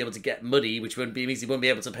means he won't be able to get money, which means he won't be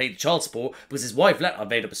able to pay the child support because his wife I've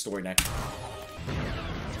made up a story now.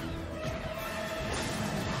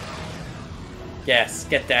 Yes,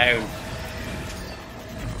 get down.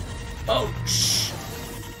 Oh, shh.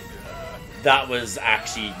 That was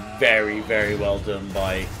actually very, very well done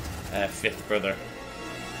by Fifth Brother.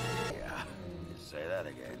 Yeah, say that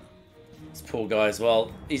again. This poor guy as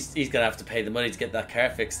well. He's going to have to pay the money to get that car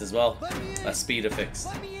fixed as well. That speeder fixed.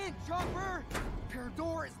 Let me in, Chopper! Repair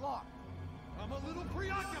door is locked. I'm a little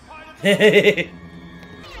preoccupied.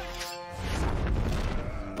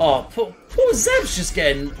 Oh, poor Zeb's just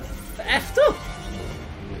getting effed up.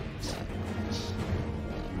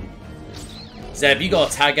 Zeb, you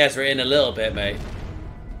gotta tag Ezra in a little bit, mate.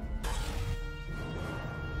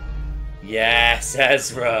 Yes,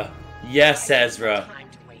 Ezra. Yes, Ezra. Time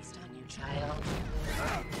to waste on you, child.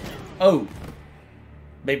 Oh.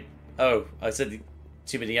 Maybe. Oh, I said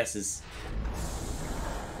Too many S's.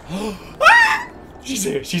 She's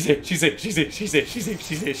here, she's here, she's here, she's here, she's here, she's here,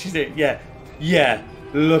 she's here, she's here. Yeah. Yeah.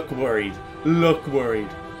 Look worried. Look worried.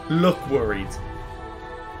 Look worried.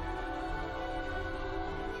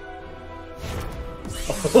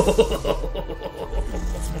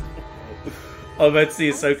 I'm about to see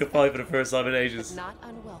Ahsoka fight for the first time in ages. Not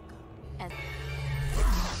unwelcome. And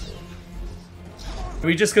Are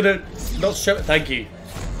we just gonna not show it? Thank you.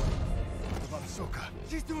 About Ahsoka.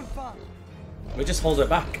 She's doing fine. We just hold her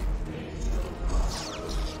back.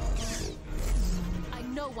 I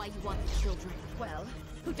know why you want the children. Well,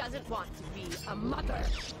 who doesn't want to be a mother?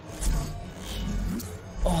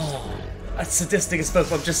 Oh, that's sadistic as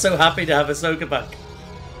fuck. I'm just so happy to have Ahsoka back.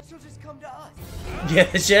 She'll just come to us.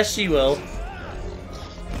 Yes, yes, she will.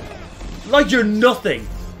 Like you're nothing,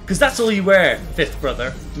 because that's all you wear, fifth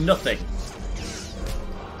brother. Nothing.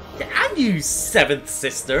 Yeah, and you seventh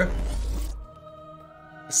sister.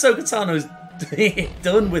 Ahsoka Tano's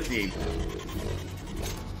done with you.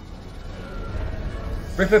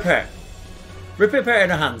 Rip her pair. Rip her pair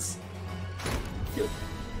in her hands.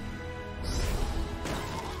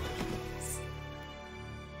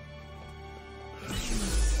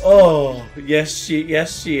 Oh, yes she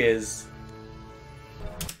is.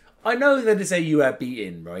 I know that they say you are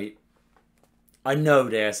beaten, right? I know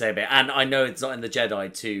they say it, and I know it's not in the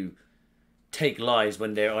Jedi to take lives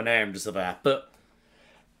when they're unarmed and stuff like that, but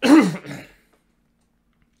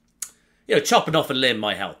you know, chopping off a limb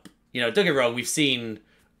might help. You know, don't get me wrong, we've seen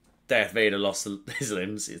Darth Vader lost his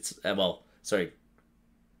limbs. It's well, sorry.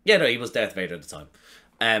 Yeah, no, he was Darth Vader at the time.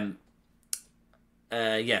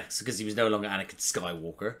 Yeah, because he was no longer Anakin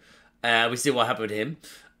Skywalker. We see what happened to him.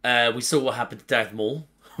 We saw what happened to Darth Maul,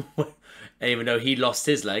 even though he lost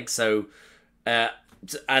his leg. So,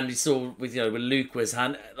 and you saw with with Luke was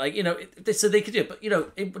hand, like so they could do it, but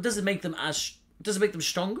it doesn't make them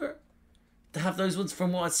stronger to have those ones.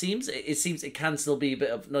 From what it seems, it seems it can still be a bit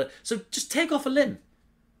of so just take off a limb.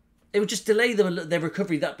 It would just delay their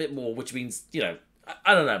recovery that bit more, which means I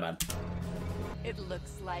don't know, man. It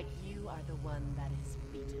looks like you are the one that is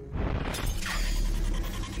beaten.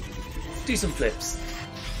 Do some flips.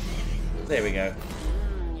 There we go.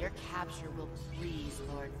 Your capture will please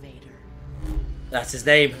Lord Vader. That's his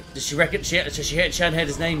name. Does she reckon she hadn't heard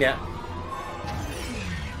his name yet?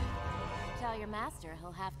 Tell your master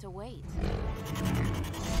he'll have to wait.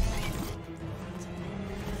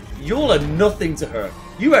 You all are nothing to her.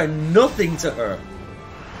 You are nothing to her.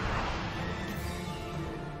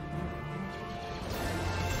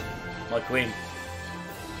 My queen.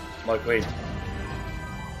 My queen.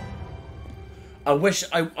 I wish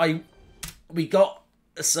we got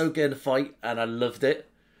Ahsoka in the fight and I loved it.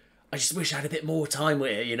 I just wish I had a bit more time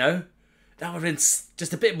with it, That would have been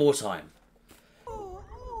just a bit more time.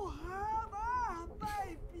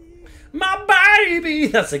 My baby!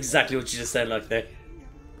 That's exactly what you just said like there.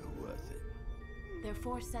 They're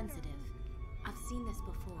force sensitive. I've seen this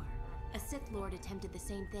before. A Sith Lord attempted the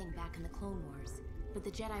same thing back in the Clone Wars, but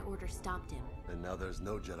the Jedi Order stopped him. And now there's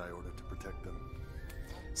no Jedi Order to protect them.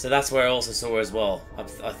 So that's where I also saw her as well,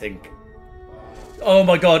 I think. Oh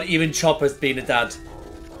my god, even Chopper's being a dad.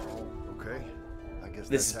 Okay, I guess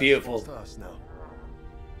this is beautiful. To us now.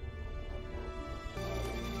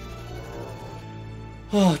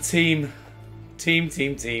 Oh, team. Team.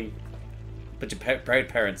 But your proud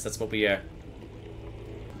parents, that's what we are.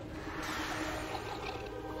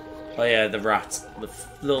 Oh yeah, the rat. The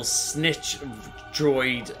little snitch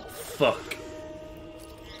droid fuck.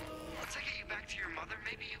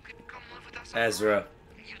 Ezra.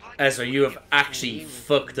 Ezra, you have actually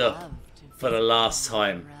fucked up for the last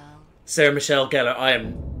time. Sarah Michelle Gellar,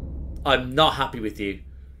 I'm not happy with you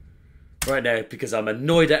right now because I'm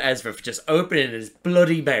annoyed at Ezra for just opening his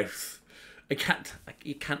bloody mouth.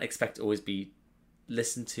 You can't expect to always be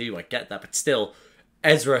listened to, I get that, but still,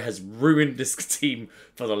 Ezra has ruined this team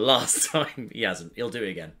for the last time. He hasn't. He'll do it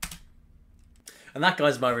again. And that,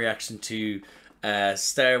 guys, my reaction to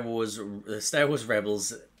Star Wars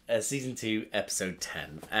Rebels Season 2, Episode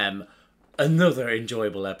 10. Another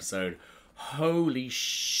enjoyable episode. Holy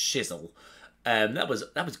shizzle. That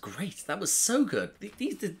was great. That was so good.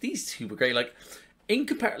 These two were great. Like, in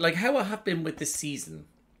like how I have been with this season.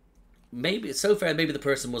 Maybe so far, maybe the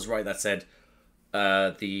person was right that said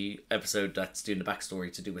the episode that's doing the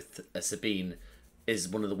backstory to do with Sabine is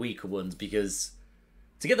one of the weaker ones, because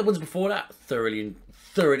to get the ones before that thoroughly,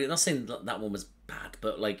 not saying that one was bad,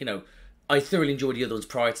 but I thoroughly enjoyed the other ones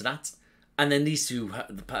prior to that, and then these two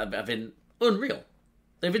have been unreal.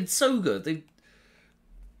 They've been so good.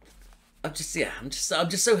 I'm just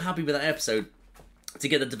so happy with that episode to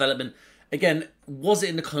get the development, again, was it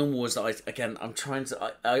in the Clone Wars that I'm trying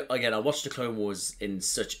to... I watched the Clone Wars in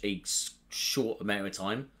such a short amount of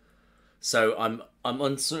time. So I'm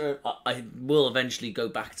uncertain. I will eventually go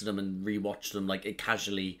back to them and rewatch them like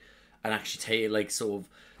casually, and actually take like sort of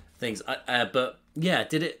things. But yeah,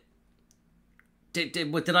 did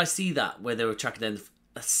I see that where they were tracking them?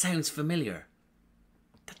 That sounds familiar.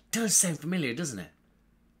 That does sound familiar, doesn't it?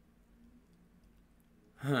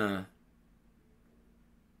 Huh.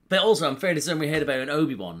 But also, I'm fairly certain we heard about an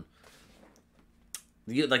Obi-Wan.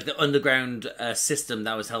 The underground system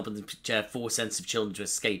that was helping the four sensitive children to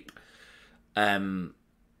escape.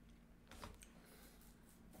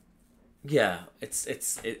 Yeah, it's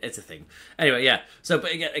a thing. Anyway, yeah. So,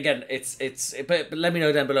 but again, but let me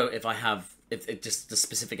know down below if I have if just the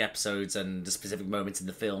specific episodes and the specific moments in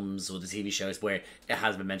the films or the TV shows where it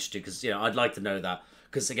has been mentioned to, because I'd like to know that,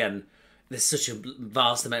 because again, there's such a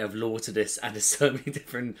vast amount of lore to this, and there's so many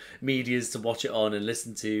different medias to watch it on and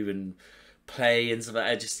listen to and play and stuff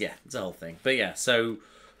like that. It's a whole thing. But yeah, so.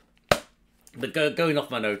 But going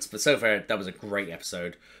off my notes, but so far that was a great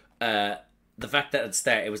episode. The fact that at the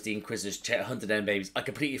start it was the Inquisitors hunting down babies, I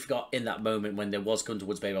completely forgot in that moment when there was Gun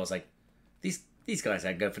Towards Baby. I was like, these guys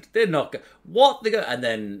ain't going for. They're not. What they go? And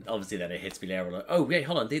then obviously then it hits me there. We're like, oh wait,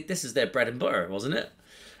 hold on, this is their bread and butter, wasn't it?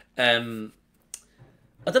 I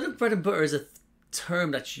don't know if bread and butter is a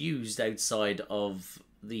term that's used outside of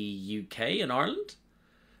the UK and Ireland.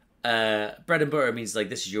 Bread and butter means like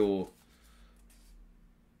this is your.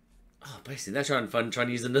 Oh, basically, they're trying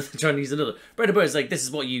to use another. Bread and butter is like this is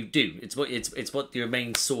what you do. It's what your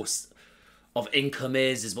main source of income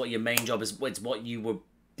is. Is what your main job is. It's what you would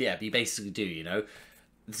you basically do.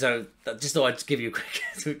 So just thought I'd give you a quick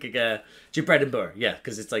your bread and butter,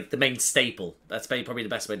 because it's like the main staple. That's probably the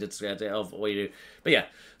best way to describe it of what you do. But yeah,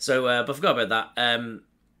 so but I forgot about that.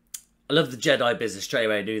 I love the Jedi business straight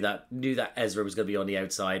away. I knew that Ezra was going to be on the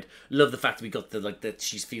outside. Love the fact that we got that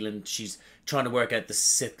she's trying to work out the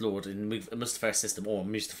Sith Lord in Mustafar system or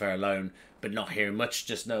Mustafar alone, but not hearing much.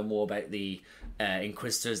 Just know more about the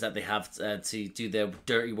Inquisitors that they have to do their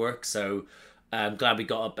dirty work. So I'm glad we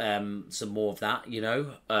got some more of that.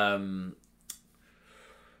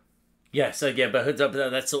 But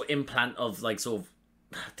that sort of implant of like sort of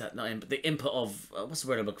the input of what's the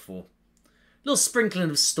word I'm looking for? Little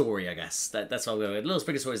sprinkling of story, I guess. That's what we're going with. Little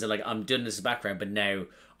sprinkling of stories are like, I'm doing this in the background, but now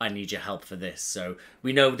I need your help for this. So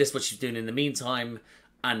we know this is what she's doing in the meantime,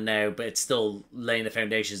 and now, but it's still laying the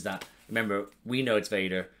foundations that, remember, we know it's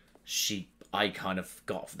Vader. I kind of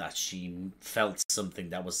got that she felt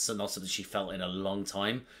something that was not something she felt in a long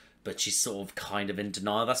time, but she's sort of kind of in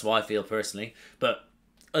denial. That's what I feel personally. But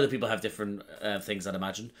other people have different things, I'd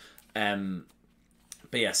imagine.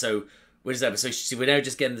 But yeah, so we're just so we're now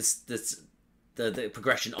just getting this the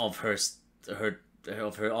progression of her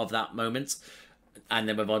of that moment, and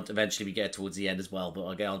then eventually we get towards the end as well, but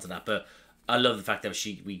I'll get onto that. But I love the fact that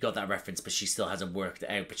we got that reference, but she still hasn't worked it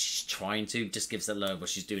out, but she's trying to. Just gives that love what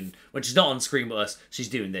she's doing when she's not on screen with us. She's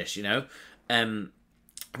doing this,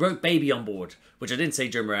 wrote baby on board, which I didn't say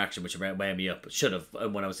during reaction, which wound me up. Should have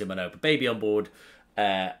when I was in my note, but baby on board.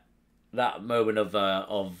 That moment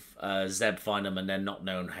of Zeb finding him and then not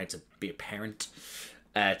knowing how to be a parent.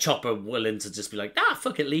 Chopper willing to just be like,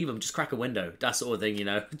 fuck it, leave him, just crack a window, that sort of thing,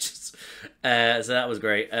 so that was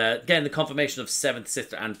great. Again, the confirmation of 7th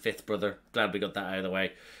sister and 5th brother, glad we got that out of the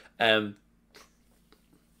way. And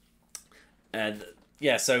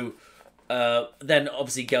yeah, so then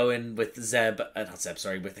obviously going with with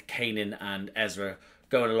Kanan and Ezra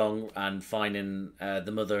going along and finding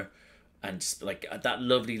the mother, and just like that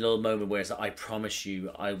lovely little moment where it's like, I promise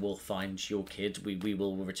you I will find your kid, we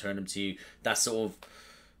will return him to you. That sort of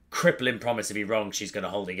crippling promise, if you're wrong she's going to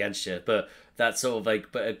hold it against you, but that's sort of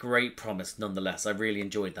like, but a great promise nonetheless. I really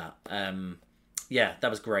enjoyed that. That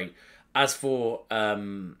was great. As for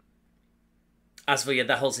that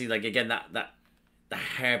whole scene, like again, that the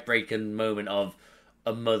heartbreaking moment of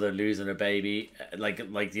a mother losing her baby, like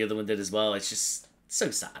the other one did as well. It's just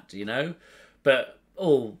so sad, but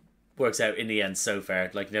all works out in the end so far.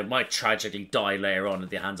 Like, might tragically die later on at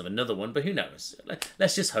the hands of another one, but who knows?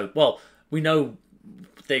 Let's just hope. Well, we know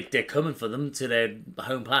they're coming for them to their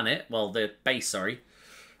home planet. Well, their base, sorry.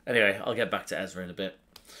 Anyway, I'll get back to Ezra in a bit.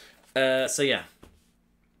 But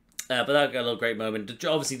that got a little great moment.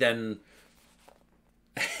 Obviously, then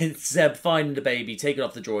Zeb finding the baby, taking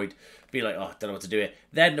off the droid, be like, don't know what to do here.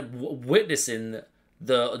 Then witnessing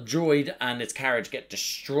the droid and its carriage get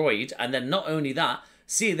destroyed, and then not only that,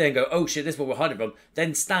 see it then go, oh shit, this is what we're hiding from.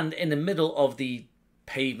 Then stand in the middle of the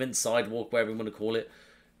pavement, sidewalk, whatever you want to call it,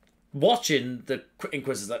 watching the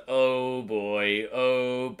Inquisitors like, oh boy,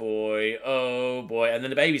 oh boy, oh boy, and then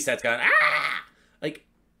the baby starts going, ah, like,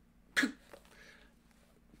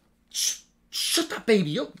 shut that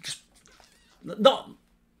baby up. Just not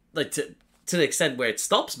like to the extent where it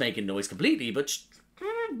stops making noise completely, but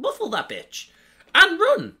muffle that bitch and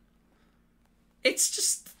run. It's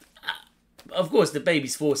just, of course, the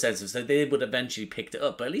baby's force sensitive, so they would eventually picked it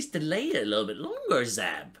up, but at least delay it a little bit longer,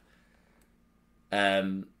 Zeb.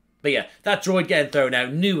 But yeah, that droid getting thrown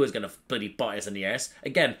out knew was going to bloody bite us in the arse.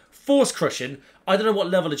 Again, force crushing. I don't know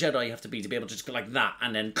what level of Jedi you have to be able to just go like that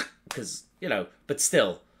and then, because, you know, but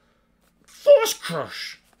still. Force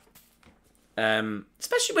crush!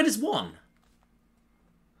 Especially when it's one.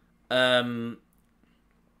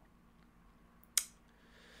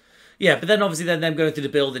 Yeah, but then obviously then them going through the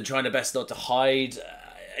building, trying their best not to hide.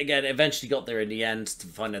 Again, eventually got there in the end to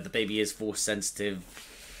find out the baby is force sensitive.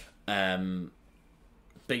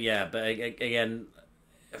 But yeah, but again,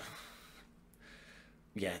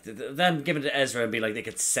 yeah, them giving it to Ezra and be like they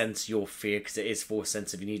could sense your fear because it is force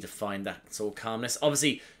sensitive. You need to find that sort of calmness.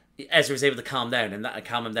 Obviously, Ezra was able to calm him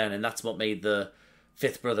down, and that's what made the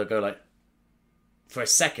fifth brother go like for a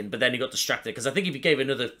second. But then he got distracted because I think if he gave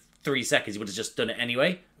another 3 seconds, he would have just done it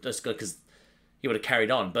anyway, just because he would have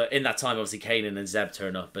carried on. But in that time, obviously, Kanan and Zeb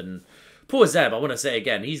turn up, and poor Zeb. I want to say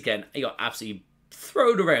again, he got absolutely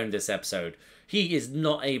thrown around this episode. He is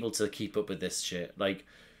not able to keep up with this shit. Like,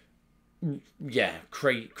 yeah,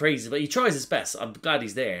 crazy. But he tries his best. I'm glad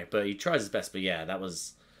he's there, but he tries his best. But yeah, that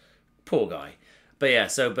was poor guy. But yeah,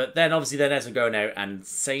 but then obviously then Ezra going out and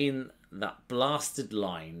saying that blasted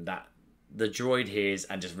line that the droid hears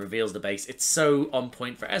and just reveals the base. It's so on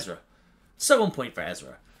point for Ezra. So on point for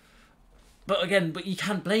Ezra. But again, you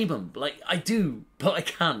can't blame him. Like, I do, but I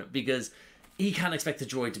can't, because he can't expect the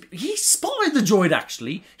droid to be... He spotted the droid,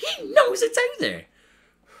 actually. He knows it's out there.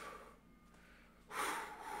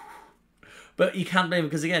 But you can't blame him,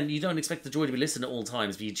 because again, you don't expect the droid to be listening at all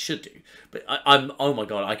times, but you should do. But I'm oh my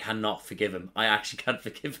god, I cannot forgive him. I actually can't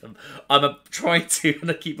forgive him. I'm trying to,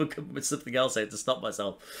 and I keep coming with something else out to stop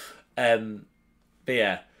myself. But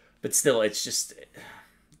yeah, but still, it's just...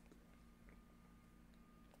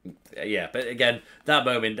 Yeah, but again, that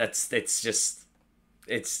moment,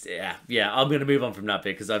 yeah, I'm gonna move on from that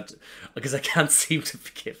bit because I can't seem to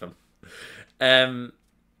forgive him.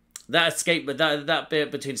 That escape, but that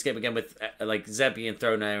bit between escape again with like Zeb being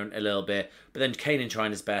thrown down a little bit, but then Kanan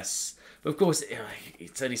trying his best. But of course,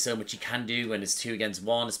 it's only so much you can do when it's 2 against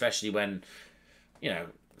 1, especially when, you know.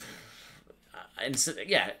 And so,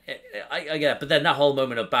 yeah, I get it. But then that whole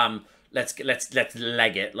moment of bam, let's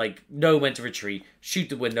leg it, like know when to retreat, shoot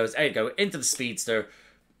the windows, there you go, into the speedster.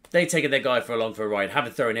 They taking their guy for a ride,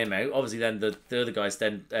 haven't thrown him out. Obviously, then the other guys,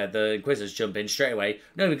 then the Inquisitors jump in straight away.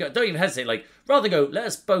 No, don't even hesitate. Like, rather than go, let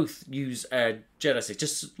us both use Jedi Stick.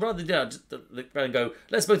 Just rather than do that, rather than go,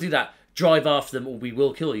 let's both do that. Drive after them, or we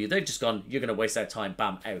will kill you. They've just gone, you're going to waste our time.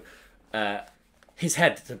 Bam, out. His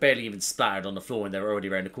head barely even splattered on the floor, and they're already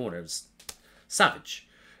around the corner. It was savage,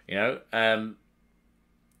 you know.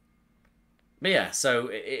 But yeah, so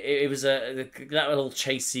it was that little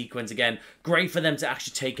chase sequence again. Great for them to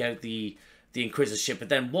actually take out the Inquisitor ship, but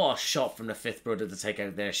then what a shot from the fifth brother to take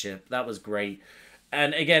out their ship. That was great.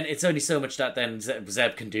 And again, it's only so much that then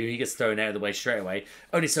Zeb can do. He gets thrown out of the way straight away.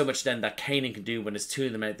 Only so much then that Kanan can do when there's 2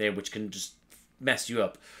 of them out there, which can just mess you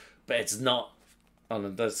up. But it's not... Oh,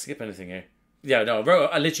 no, does skip anything here? Yeah, no,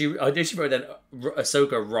 I literally wrote then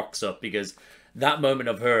Ahsoka rocks up, because that moment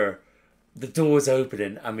of her... The door's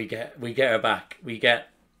opening and we get her back. We get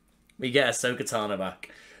Ahsoka Tano back.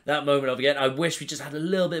 That moment of again, I wish we just had a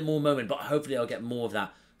little bit more moment, but hopefully I'll get more of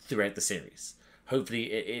that throughout the series.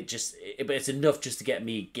 Hopefully but it's enough just to get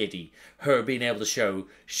me giddy. Her being able to show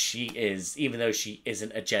she is, even though she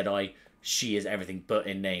isn't a Jedi, she is everything but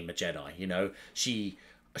in name a Jedi. You know, she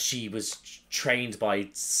was trained by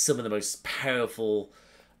some of the most powerful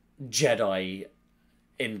Jedi.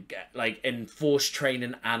 In force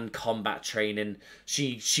training and combat training,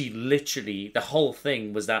 she literally, the whole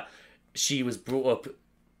thing was that she was brought up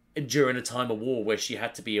during a time of war where she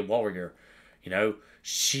had to be a warrior. You know,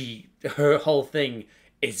 her whole thing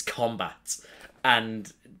is combat,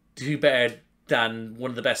 and who better than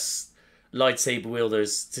one of the best lightsaber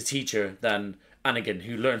wielders to teach her than Anakin,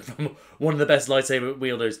 who learned from one of the best lightsaber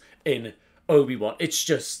wielders in Obi-Wan. It's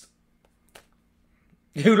just...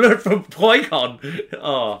 Who learned from Qui-Gon?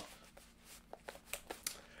 Oh.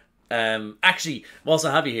 Actually, whilst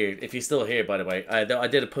I have you here, if you're still here, by the way, I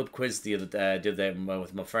did a pub quiz the other day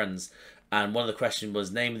with my friends, and one of the questions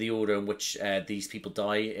was name the order in which these people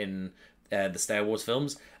die in the Star Wars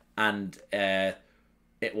films, and it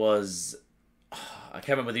was I can't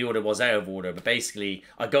remember the order was out of order, but basically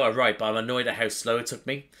I got it right, but I'm annoyed at how slow it took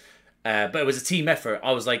me. But it was a team effort.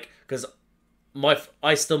 I was like, because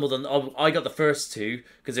I stumbled on, I got the first two,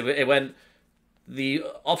 because it went, the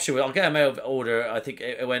option, I'll get them out of order. I think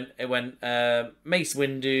it went Mace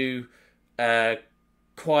Windu,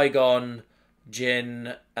 Qui-Gon,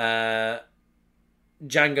 Jin,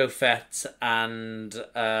 Jango Fett, and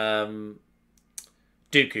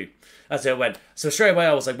Dooku. That's how it went. So straight away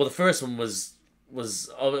I was like, well, the first one was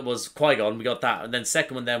Qui-Gon, we got that, and then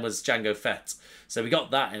second one then was Jango Fett. So we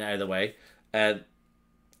got that out of the way, and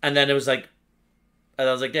then it was like, and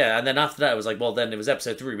I was like, yeah, and then after that it was like, well, then it was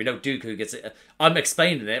episode 3. We know Dooku gets it. I'm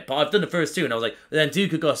explaining it, but I've done the first two, and I was like, then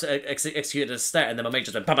Dooku got executed at the start, and then my mate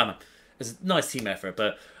just went, bam, bam, bam. It was a nice team effort,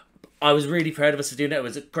 but I was really proud of us for doing it. It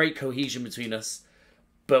was a great cohesion between us,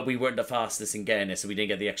 but we weren't the fastest in getting it, so we didn't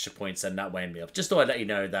get the extra points, and that wound me up. Just thought I'd let you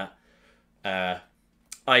know that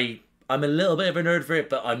I'm a little bit of a nerd for it,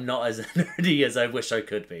 but I'm not as nerdy as I wish I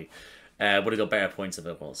could be. Would have got better points if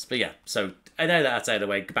it was. But yeah, so I know that's out of the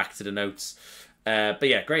way. Back to the notes. But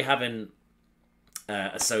yeah, great having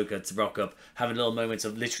Ahsoka to rock up, having little moments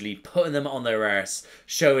of literally putting them on their arse,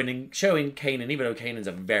 showing Kanan, even though Kanan's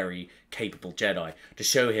a very capable Jedi, to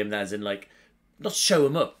show him that, as in, like, not show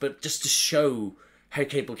him up, but just to show how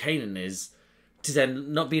capable Kanan is, to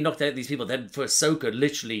then not be knocked out these people, then for Ahsoka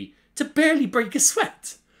literally to barely break a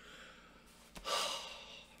sweat.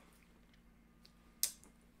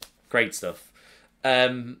 Great stuff.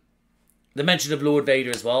 The mention of Lord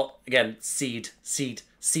Vader as well. Again, seed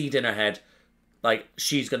in her head. Like,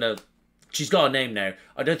 she's got a name now.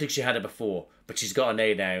 I don't think she had it before, but she's got a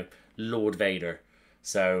name now. Lord Vader.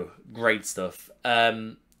 So, great stuff.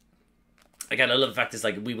 Again, I love the fact it's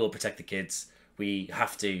like, we will protect the kids. We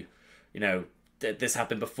have to, you know, this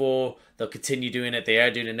happened before. They'll continue doing it. They are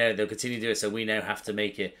doing it now. They'll continue to do it. So we now have to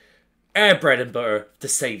make it our bread and butter to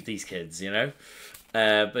save these kids, you know?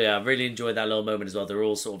 But yeah, I really enjoyed that little moment as well. They're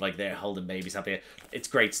all sort of like there holding babies, happy. It's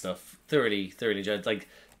great stuff. Thoroughly enjoyed. Like,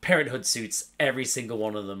 parenthood suits, every single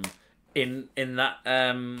one of them in that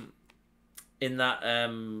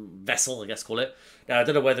vessel, I guess call it. Now, I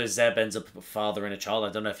don't know whether Zeb ends up a father and a child. I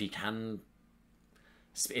don't know if he can,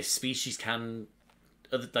 if species can,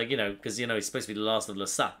 like, you know, because, you know, he's supposed to be the last of the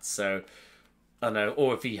Lasats, so I don't know.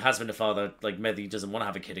 Or if he has been a father, like, maybe he doesn't want to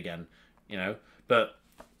have a kid again, you know. But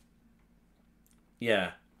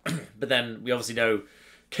yeah, but then we obviously know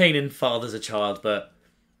Kanan fathers a child, but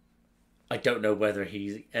I don't know whether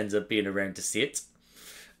he ends up being around to see it.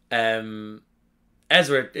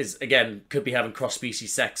 Ezra is, again, could be having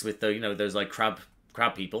cross-species sex with the, you know, those like crab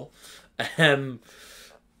people. Yeah.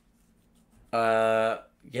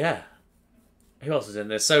 Who else is in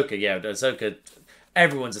there? Ahsoka, yeah, Ahsoka.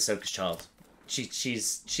 Everyone's Ahsoka's child.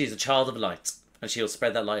 She's a child of light, and she'll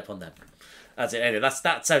spread that light upon them. That's it. Anyway,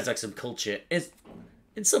 that sounds like some culture. Is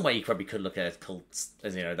in some way you probably could look at it as cults,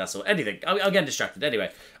 as, you know, that's all. Anything. I'm getting distracted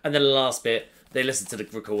anyway. And then the last bit, they listened to the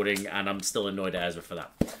recording, and I'm still annoyed at Ezra for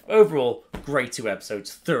that. Overall, great 2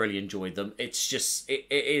 episodes. Thoroughly enjoyed them. It's just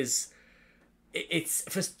it's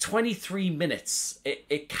for 23 minutes.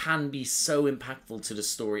 It can be so impactful to the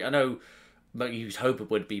story. I know, but you'd hope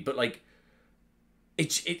it would be, but like,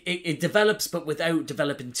 it develops, but without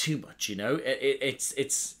developing too much, you know.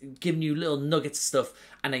 It's giving you little nuggets of stuff,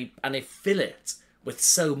 and they fill it with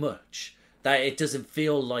so much that it doesn't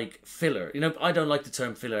feel like filler. You know, I don't like the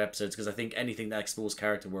term filler episodes, because I think anything that explores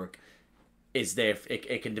character work is there.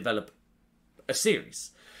 It can develop a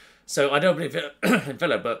series. So I don't believe in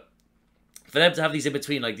filler, but for them to have these in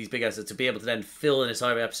between, like these big episodes, to be able to then fill an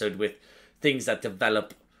entire episode with things that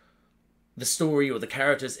develop the story or the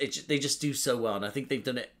characters, they just do so well, and I think they've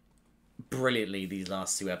done it brilliantly these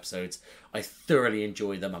last 2 episodes. I thoroughly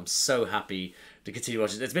enjoy them. I'm so happy to continue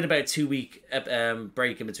watching. It's been about a 2-week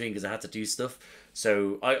break in between because I had to do stuff,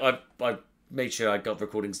 so I made sure I got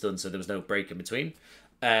recordings done, so there was no break in between.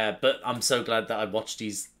 But I'm so glad that I watched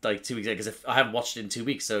these like 2 weeks ago, because I haven't watched it in 2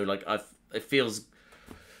 weeks, so like it feels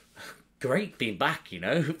great being back, you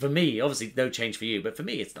know. For me, obviously no change for you, but for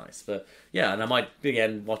me it's nice. But yeah, and I might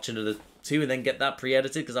again watch another 2 and then get that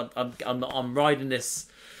pre-edited, because I'm riding this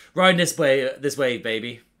wave,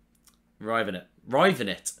 baby. Riving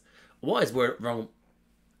it. What is wrong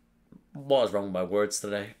with my words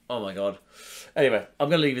today? Oh my god. Anyway,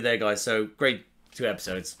 I'm gonna leave it there, guys. So great 2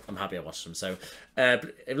 episodes. I'm happy I watched them. So if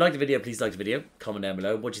you like the video, please like the video. Comment down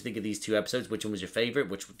below. What do you think of these 2 episodes? Which one was your favourite?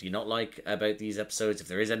 Which do you not like about these episodes? If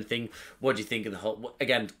there is anything, what do you think of the whole...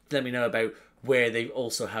 Again, let me know about where they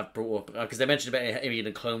also have brought up... Because they mentioned about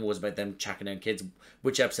in Clone Wars, about them tracking down kids.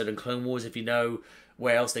 Which episode in Clone Wars, if you know,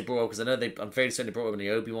 where else they brought up, because I know I'm fairly certain they brought up in the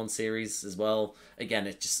Obi-Wan series as well. Again,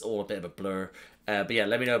 it's just all a bit of a blur. But yeah,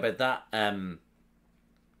 let me know about that.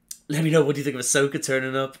 Let me know what do you think of Ahsoka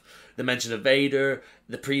turning up, the mention of Vader,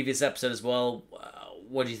 the previous episode as well.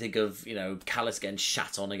 What do you think of, you know, Callus getting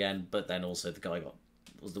shat on again, but then also the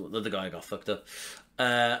other guy got fucked up.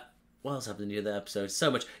 What else happened in the other episode? So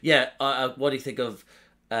much. Yeah, what do you think of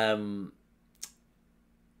Kanan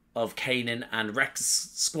and Rex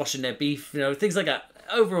squashing their beef? You know, things like that.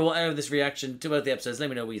 Overall, out of this reaction to both the episodes, let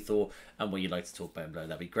me know what you thought and what you'd like to talk about below.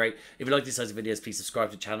 That'd be great. If you like these types of videos, please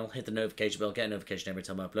subscribe to the channel, hit the notification bell, get a notification every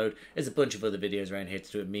time I upload. There's a bunch of other videos around here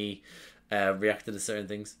to do with me reacting to certain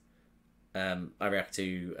things. I react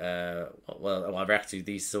to I react to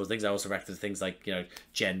these sort of things. I also react to things like, you know,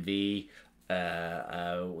 Gen V,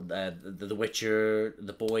 The Witcher,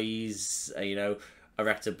 The Boys. You know, I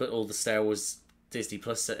react to all the Star Wars Disney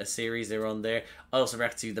Plus series. They're on there. I also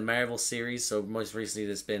react to the Marvel series. So most recently,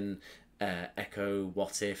 there's been Echo,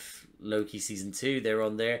 What If, Loki season 2. They're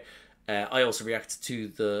on there. I also react to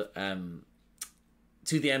the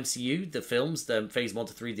MCU, the films, the Phase 1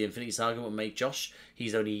 to 3, the Infinity Saga with mate Josh.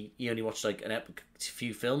 He only watched like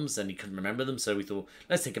few films and he couldn't remember them, so we thought,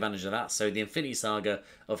 let's take advantage of that. So the Infinity Saga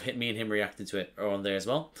of me and him reacting to it are on there as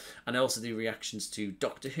well. And I also do reactions to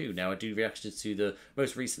Doctor Who. Now I do reactions to the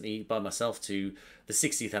most recently by myself to the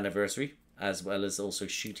 60th anniversary, as well as also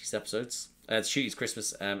Shooty's episodes. Shooty's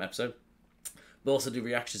Christmas episode. We also do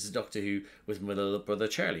reactions to Doctor Who with my little brother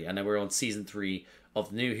Charlie, and then we're on season 3 of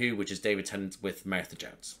The New Who, which is David Tennant with Martha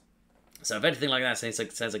Jones. So if anything like that sounds like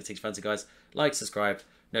it takes your fancy, guys, like, subscribe,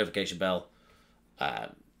 notification bell,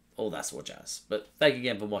 all that sort of jazz. But thank you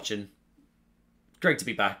again for watching. Great to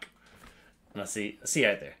be back, and I'll see you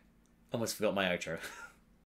out there. Almost forgot my outro.